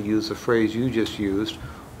hygiene, to use the phrase you just used,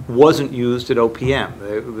 wasn't used at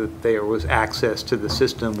OPM. There was access to the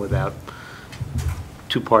system without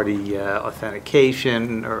two-party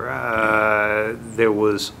authentication, or there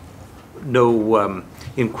was no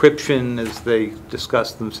encryption, as they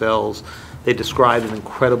discussed themselves. They described an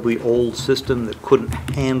incredibly old system that couldn't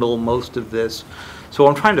handle most of this. So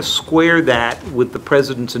I'm trying to square that with the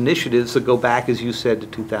President's initiatives that go back, as you said, to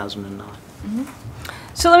 2009. Mm-hmm.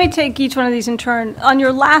 So let me take each one of these in turn. On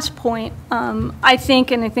your last point, I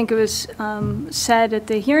think it was said at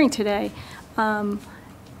the hearing today,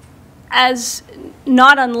 as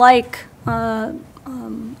not unlike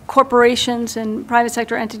corporations and private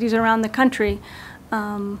sector entities around the country,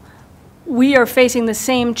 we are facing the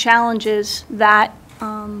same challenges that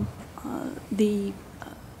the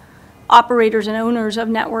operators and owners of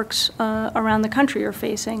networks around the country are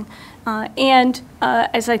facing.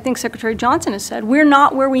 As I think Secretary Johnson has said, we're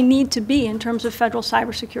not where we need to be in terms of federal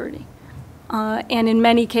cybersecurity. And in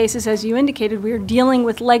many cases, as you indicated, we are dealing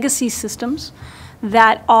with legacy systems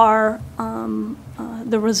that are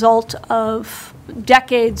the result of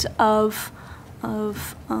decades of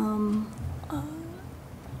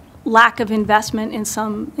lack of investment in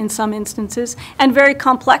some instances, and very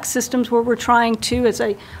complex systems where we're trying to, as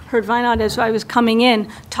I heard Vinod as I was coming in,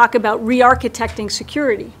 talk about re-architecting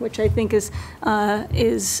security, which I think is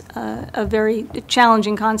a very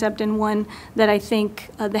challenging concept, and one that I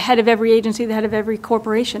think the head of every agency, the head of every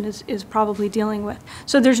corporation is probably dealing with.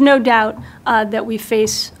 So there's no doubt that we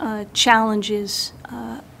face challenges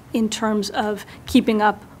in terms of keeping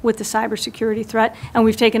up with the cybersecurity threat, and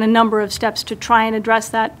we've taken a number of steps to try and address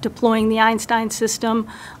that, deploying the Einstein system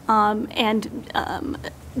and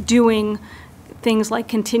doing things like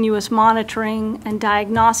continuous monitoring and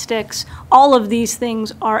diagnostics. All of these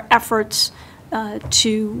things are efforts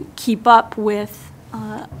to keep up with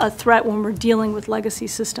a threat when we're dealing with legacy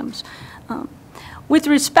systems. With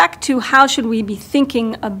respect to how should we be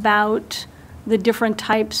thinking about the different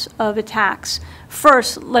types of attacks.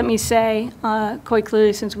 First, let me say quite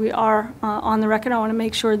clearly, since we are on the record, I want to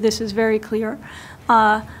make sure this is very clear.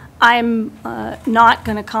 I'm not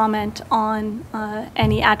going to comment on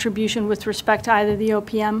any attribution with respect to either the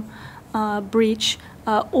OPM breach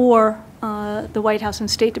or the White House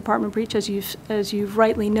and State Department breach, as you've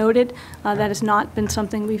rightly noted. That has not been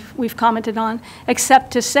something we've commented on,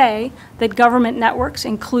 except to say that government networks,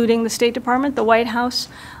 including the State Department, the White House,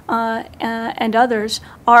 and others,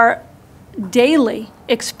 are daily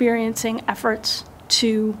experiencing efforts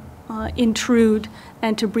to intrude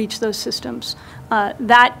and to breach those systems.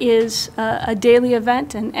 That is a daily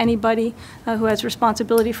event, and anybody who has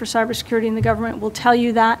responsibility for cybersecurity in the government will tell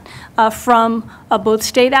you that from both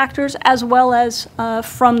state actors as well as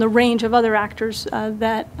from the range of other actors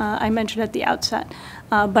that I mentioned at the outset.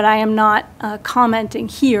 But I am not commenting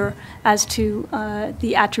here as to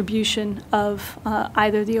the attribution of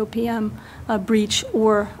either the OPM breach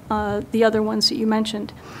or the other ones that you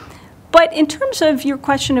mentioned. But in terms of your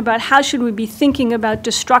question about how should we be thinking about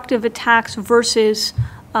destructive attacks versus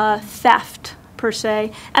theft, per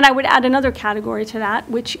se, and I would add another category to that,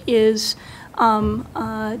 which is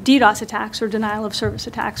DDoS attacks or denial of service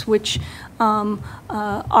attacks, which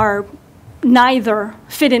are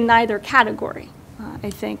fit in neither category, I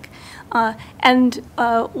think. And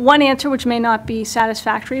one answer, which may not be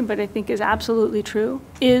satisfactory, but I think is absolutely true,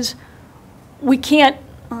 is we can't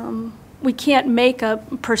make a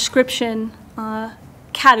prescription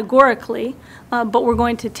categorically, but we're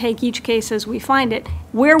going to take each case as we find it.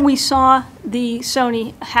 Where we saw the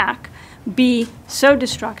Sony hack be so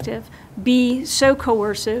destructive, be so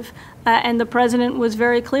coercive, and the President was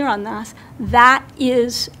very clear on that, that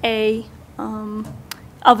is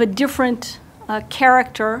of a different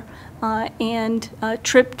character and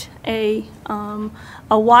tripped a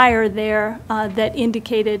wire there that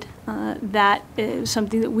indicated that it was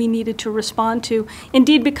something that we needed to respond to.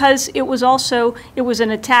 Indeed, because it was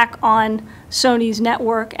an attack on Sony's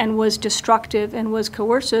network and was destructive and was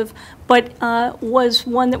coercive, but was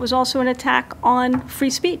one that was also an attack on free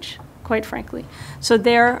speech, quite frankly. So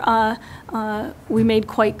there we made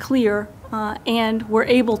quite clear and were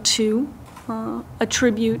able to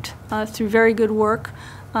attribute through very good work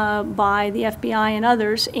by the FBI and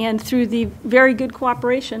others, and through the very good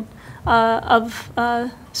cooperation of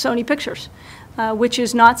Sony Pictures, which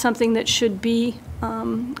is not something that should be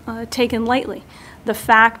taken lightly. The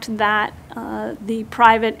fact that the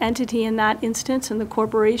private entity in that instance and the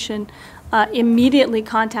corporation immediately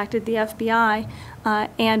contacted the FBI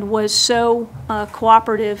and was so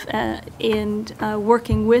cooperative in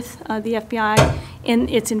working with the FBI in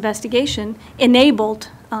its investigation enabled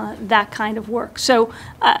that kind of work. So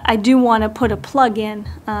I do want to put a plug in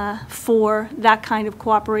for that kind of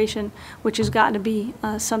cooperation, which has got to be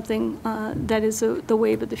something that is the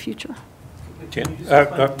wave of the future. Tim,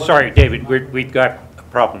 sorry, David, we've got a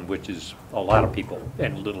problem, which is a lot of people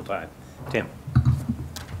and little time. Tim.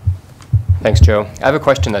 Thanks, Joe. I have a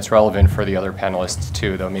question that's relevant for the other panelists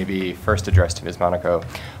too, though maybe first addressed to Ms. Monaco,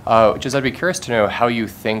 which is I'd be curious to know how you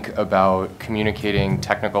think about communicating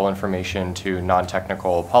technical information to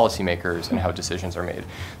non-technical policymakers and how decisions are made.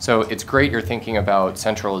 So it's great you're thinking about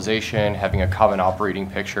centralization, having a common operating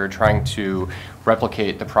picture, trying to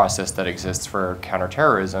replicate the process that exists for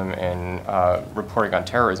counterterrorism and reporting on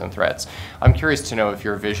terrorism threats. I'm curious to know if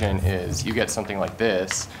your vision is you get something like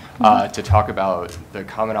this to talk about the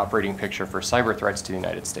common operating picture for cyber threats to the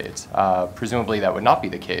United States. Presumably that would not be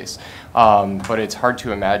the case, but it's hard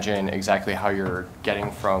to imagine exactly how you're getting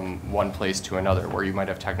from one place to another where you might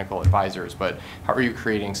have technical advisors, but how are you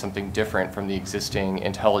creating something different from the existing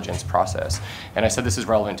intelligence process? And I said this is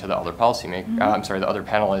relevant to the other the other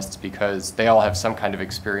panelists, because they all have some kind of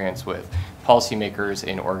experience with policymakers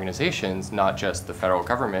in organizations, not just the federal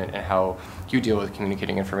government, and how you deal with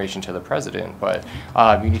communicating information to the president. But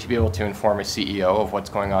you need to be able to inform a CEO of what's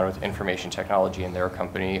going on with information technology in their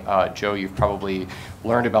company. Joe, you've probably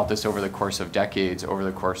learned about this over the course of decades, over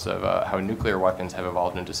the course of how nuclear weapons have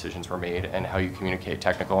evolved and decisions were made, and how you communicate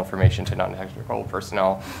technical information to non-technical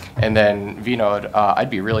personnel. And then Vinod, I'd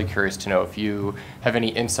be really curious to know if you have any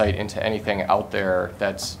insight into anything out there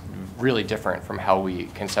that's really different from how we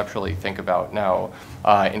conceptually think about now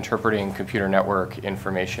interpreting computer network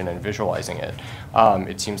information and visualizing it.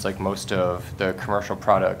 It seems like most of the commercial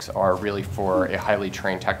products are really for a highly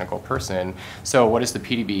trained technical person. So what does the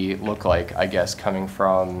PDB look like, I guess, coming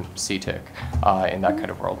from CTIC in that kind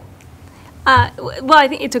of world? Well, I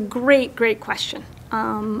think it's a great question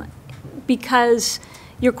because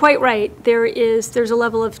you're quite right. There's a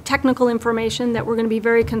level of technical information that we're going to be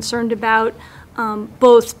very concerned about,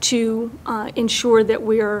 both to ensure that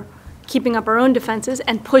we are keeping up our own defenses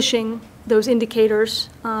and pushing those indicators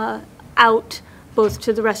out both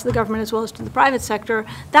to the rest of the government as well as to the private sector.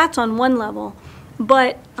 That's on one level.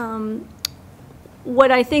 But what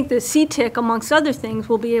I think the CTIC, amongst other things,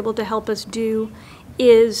 will be able to help us do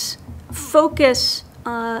is focus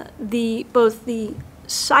both the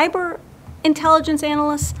cyber intelligence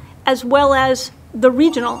analysts as well as the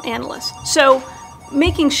regional analysts. So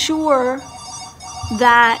making sure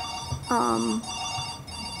that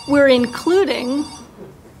we're including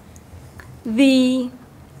the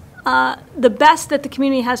best that the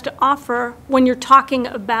community has to offer when you're talking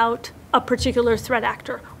about a particular threat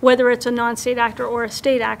actor, whether it's a non-state actor or a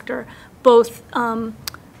state actor, both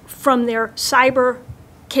from their cyber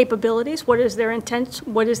capabilities, what is their intent,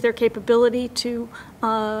 what is their capability to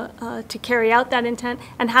carry out that intent,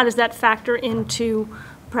 and how does that factor into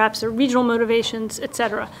perhaps their regional motivations, et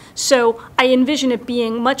cetera. So I envision it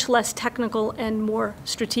being much less technical and more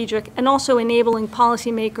strategic, and also enabling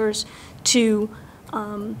policymakers to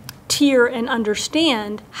tier and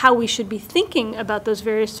understand how we should be thinking about those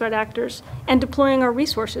various threat actors and deploying our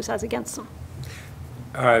resources as against them.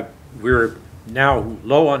 We're now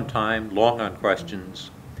low on time, long on questions.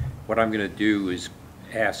 What I'm going to do is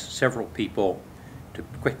ask several people to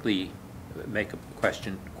quickly make a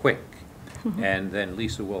question quick. And then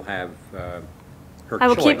Lisa will have her choice. I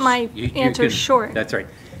will keep my answers short. That's right.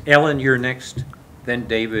 Ellen, you're next, then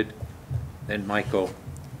David, then Michael,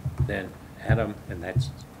 then Adam, and that's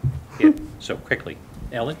it. So quickly.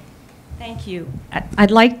 Ellen? Thank you. I'd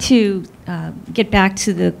like to get back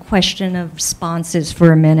to the question of responses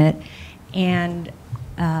for a minute and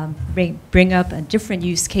bring up a different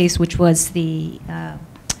use case, which was the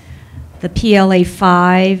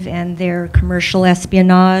PLA-5 and their commercial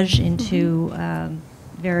espionage into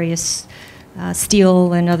various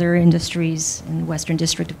steel and other industries in the Western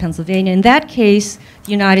District of Pennsylvania. In that case,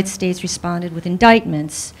 the United States responded with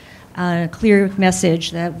indictments, a clear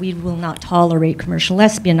message that we will not tolerate commercial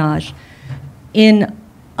espionage. In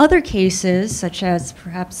other cases, such as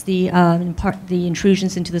perhaps the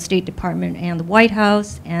intrusions into the State Department and the White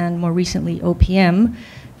House, and more recently OPM,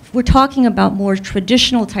 we're talking about more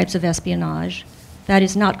traditional types of espionage that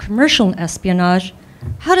is not commercial espionage,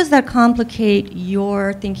 how does that complicate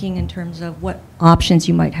your thinking in terms of what options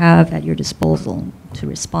you might have at your disposal to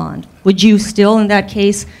respond? Would you still, in that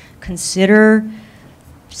case, consider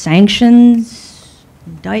sanctions,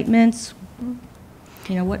 indictments?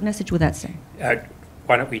 You know, what message would that send?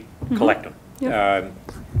 Why don't we collect them? Yep.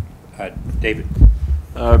 David.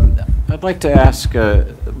 I'd like to ask,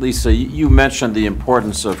 Lisa, you mentioned the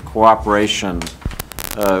importance of cooperation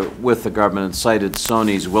with the government and cited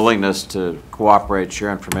Sony's willingness to cooperate,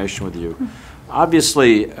 share information with you.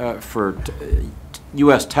 Obviously, for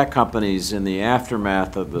U.S. tech companies in the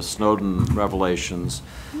aftermath of the Snowden revelations,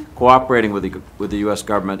 cooperating with the U.S.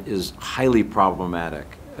 government is highly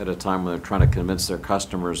problematic at a time when they're trying to convince their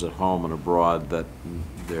customers at home and abroad that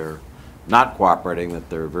they're not cooperating, that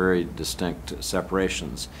there are very distinct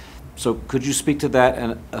separations. So could you speak to that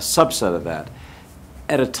and a subset of that?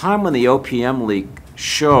 At a time when the OPM leak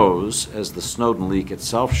shows, as the Snowden leak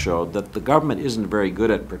itself showed, that the government isn't very good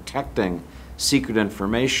at protecting secret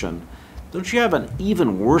information, don't you have an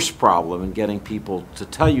even worse problem in getting people to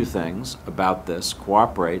tell you things about this,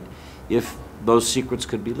 cooperate, if those secrets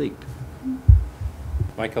could be leaked?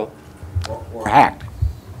 Michael? Or hacked?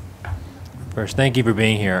 First, thank you for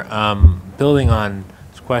being here. Building on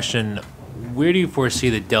this question, where do you foresee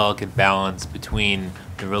the delicate balance between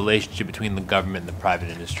the relationship between the government and the private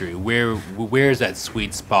industry? Where is that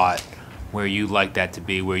sweet spot where you like that to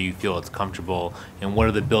be, where you feel it's comfortable, and what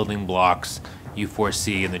are the building blocks you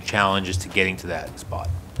foresee and the challenges to getting to that spot?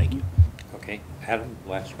 Thank you. Okay, Adam,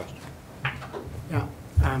 last question. Yeah.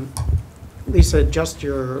 Lisa, just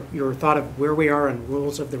your thought of where we are on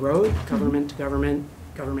rules of the road, government to government,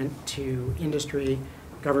 government to industry,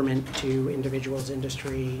 government to individuals,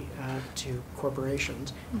 industry to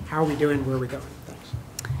corporations. How are we doing? Where are we going? Thanks.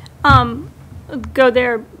 Go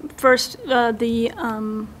there first. The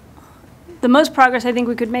most progress I think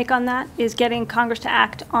we could make on that is getting Congress to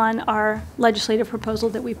act on our legislative proposal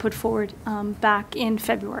that we put forward back in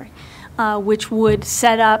February, which would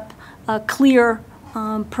set up a clear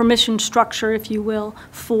permission structure, if you will,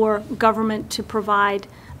 for government to provide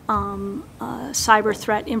cyber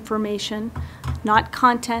threat information, not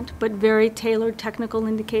content, but very tailored technical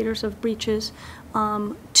indicators of breaches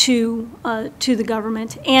to the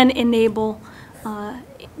government, and enable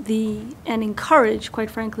and encourage, quite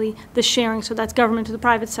frankly, the sharing. So that's government to the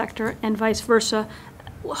private sector and vice versa,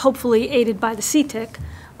 hopefully aided by the CTIC,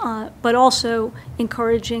 but also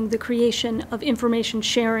encouraging the creation of information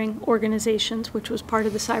sharing organizations, which was part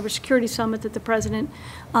of the cybersecurity summit that the president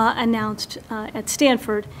announced at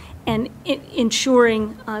Stanford, and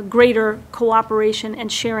ensuring greater cooperation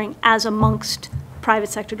and sharing as amongst private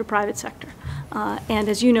sector to private sector. And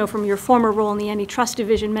as you know from your former role in the antitrust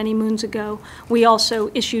division many moons ago, we also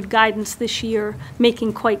issued guidance this year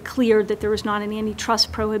making quite clear that there is not an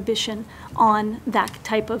antitrust prohibition on that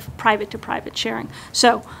type of private-to-private sharing.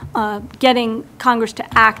 So getting Congress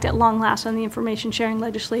to act at long last on the information sharing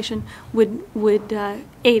legislation would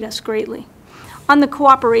aid us greatly. On the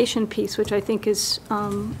cooperation piece, which I think is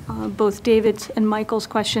both David's and Michael's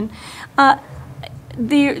question,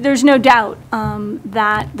 there's no doubt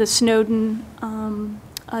that the Snowden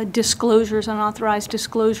disclosures, unauthorized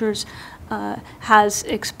disclosures, has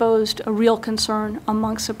exposed a real concern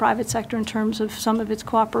amongst the private sector in terms of some of its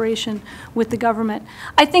cooperation with the government.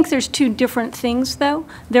 I think there's two different things, though.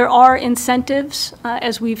 There are incentives,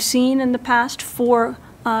 as we've seen in the past, for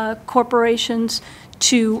corporations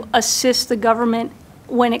to assist the government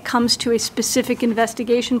when it comes to a specific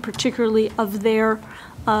investigation, particularly of their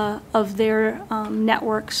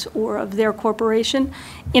networks or of their corporation,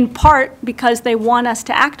 in part because they want us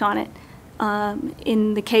to act on it.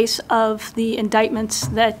 In the case of the indictments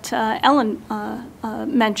that Ellen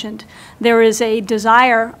mentioned, there is a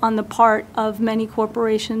desire on the part of many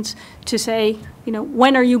corporations to say, you know,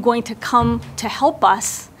 when are you going to come to help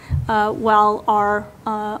us while our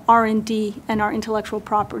R&D and our intellectual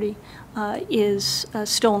property is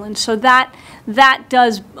stolen? So that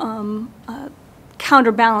does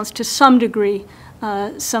counterbalance to some degree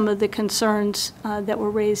some of the concerns that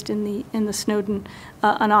were raised in the Snowden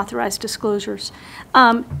unauthorized disclosures.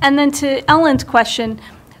 And then to Ellen's question,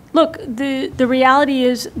 look, the reality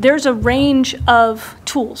is there's a range of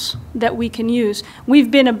tools that we can use.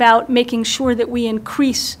 We've been about making sure that we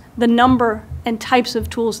increase the number and types of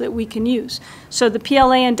tools that we can use. So the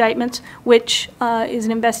PLA indictments, which is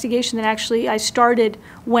an investigation that actually I started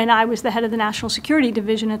when I was the head of the National Security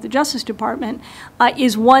Division at the Justice Department,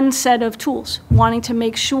 is one set of tools, wanting to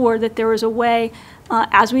make sure that there is a way,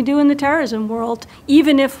 as we do in the terrorism world,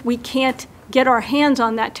 even if we can't get our hands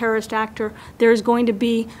on that terrorist actor, there's going to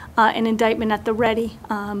be an indictment at the ready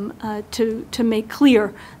to make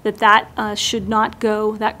clear that that should not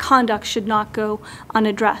go, that conduct should not go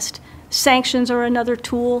unaddressed. Sanctions are another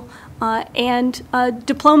tool, and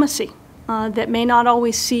diplomacy that may not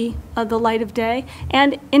always see the light of day,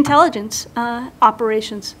 and intelligence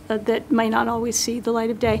operations that may not always see the light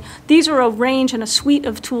of day. These are a range and a suite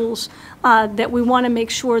of tools that we want to make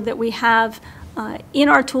sure that we have in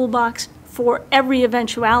our toolbox for every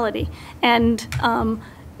eventuality. And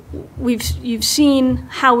you've seen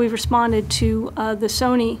how we've responded to the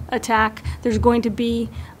Sony attack. There's going to be,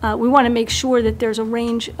 we want to make sure that there's a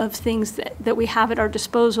range of things that we have at our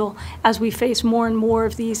disposal as we face more and more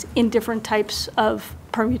of these in different types of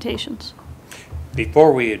permutations.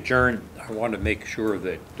 Before we adjourn, I want to make sure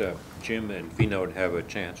that Jim and Vinod have a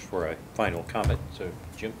chance for a final comment. So,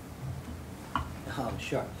 Jim?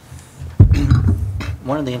 Sure.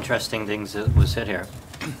 One of the interesting things that was said here,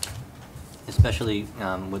 especially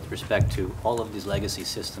with respect to all of these legacy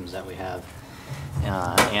systems that we have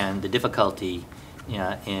and the difficulty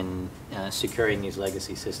in securing these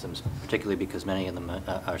legacy systems, particularly because many of them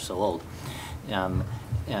are so old.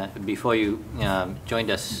 Before you joined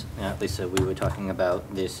us, Lisa, we were talking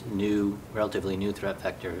about this new, relatively new threat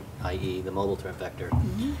vector, i.e. the mobile threat vector,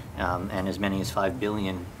 and as many as 5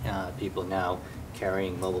 billion people now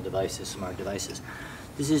carrying mobile devices, smart devices.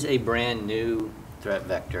 This is a brand new threat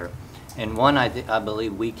vector, and one I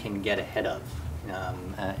believe we can get ahead of.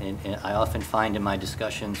 And I often find in my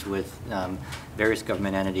discussions with various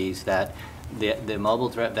government entities that the mobile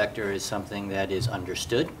threat vector is something that is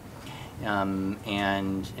understood,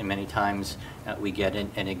 and many times we get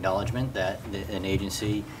an acknowledgement that an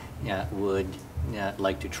agency would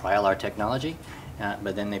like to trial our technology,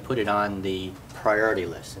 but then they put it on the priority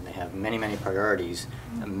list, and they have many, many priorities,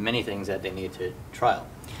 many things that they need to trial.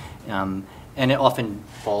 And it often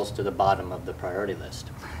falls to the bottom of the priority list.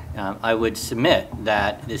 I would submit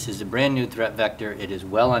that this is a brand new threat vector. It is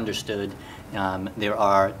well understood. There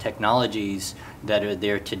are technologies that are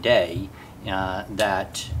there today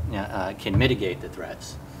that can mitigate the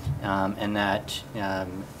threats, and that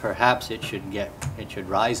perhaps it should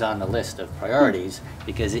rise on the list of priorities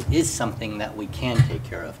because it is something that we can take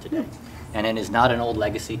care of today. And it is not an old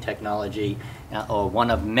legacy technology or one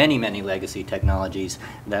of many, many legacy technologies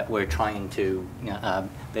that we're trying to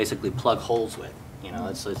basically plug holes with. You know,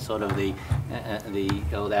 it's sort of the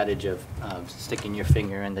old adage of sticking your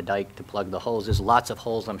finger in the dike to plug the holes. There's lots of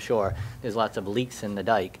holes, I'm sure. There's lots of leaks in the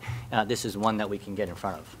dike. This is one that we can get in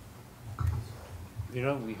front of. You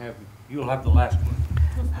know, you'll have the last one.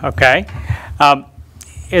 Okay.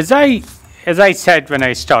 As I said when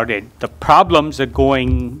I started, the problems are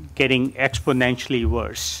getting exponentially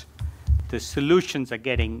worse. The solutions are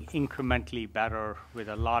getting incrementally better with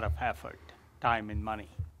a lot of effort, time, and money.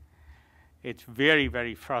 It's very,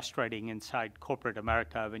 very frustrating inside corporate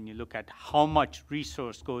America when you look at how much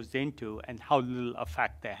resource goes into and how little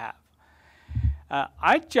effect they have.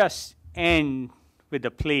 I just end with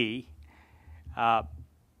a plea. I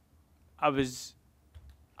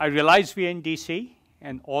realized we're in DC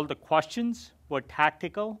and all the questions were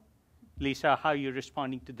tactical. Lisa, how are you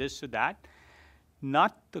responding to this or that?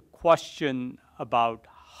 Not the question about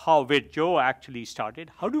where Joe actually started.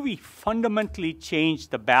 How do we fundamentally change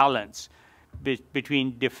the balance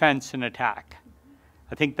between defense and attack?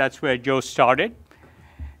 I think that's where Joe started.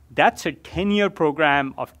 That's a 10-year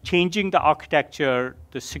program of changing the architecture,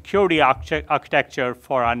 the security architecture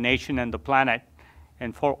for our nation and the planet,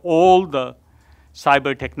 and for all the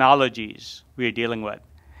cyber technologies we're dealing with.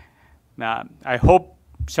 Now, I hope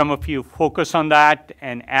some of you focus on that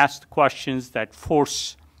and ask questions that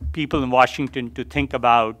force people in Washington to think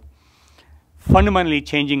about fundamentally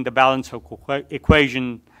changing the balance of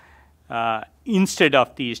equation instead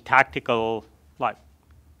of these tactical, like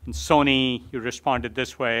in Sony, you responded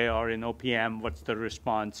this way, or in OPM, what's the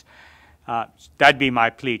response? That'd be my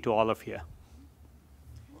plea to all of you.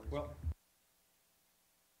 Well,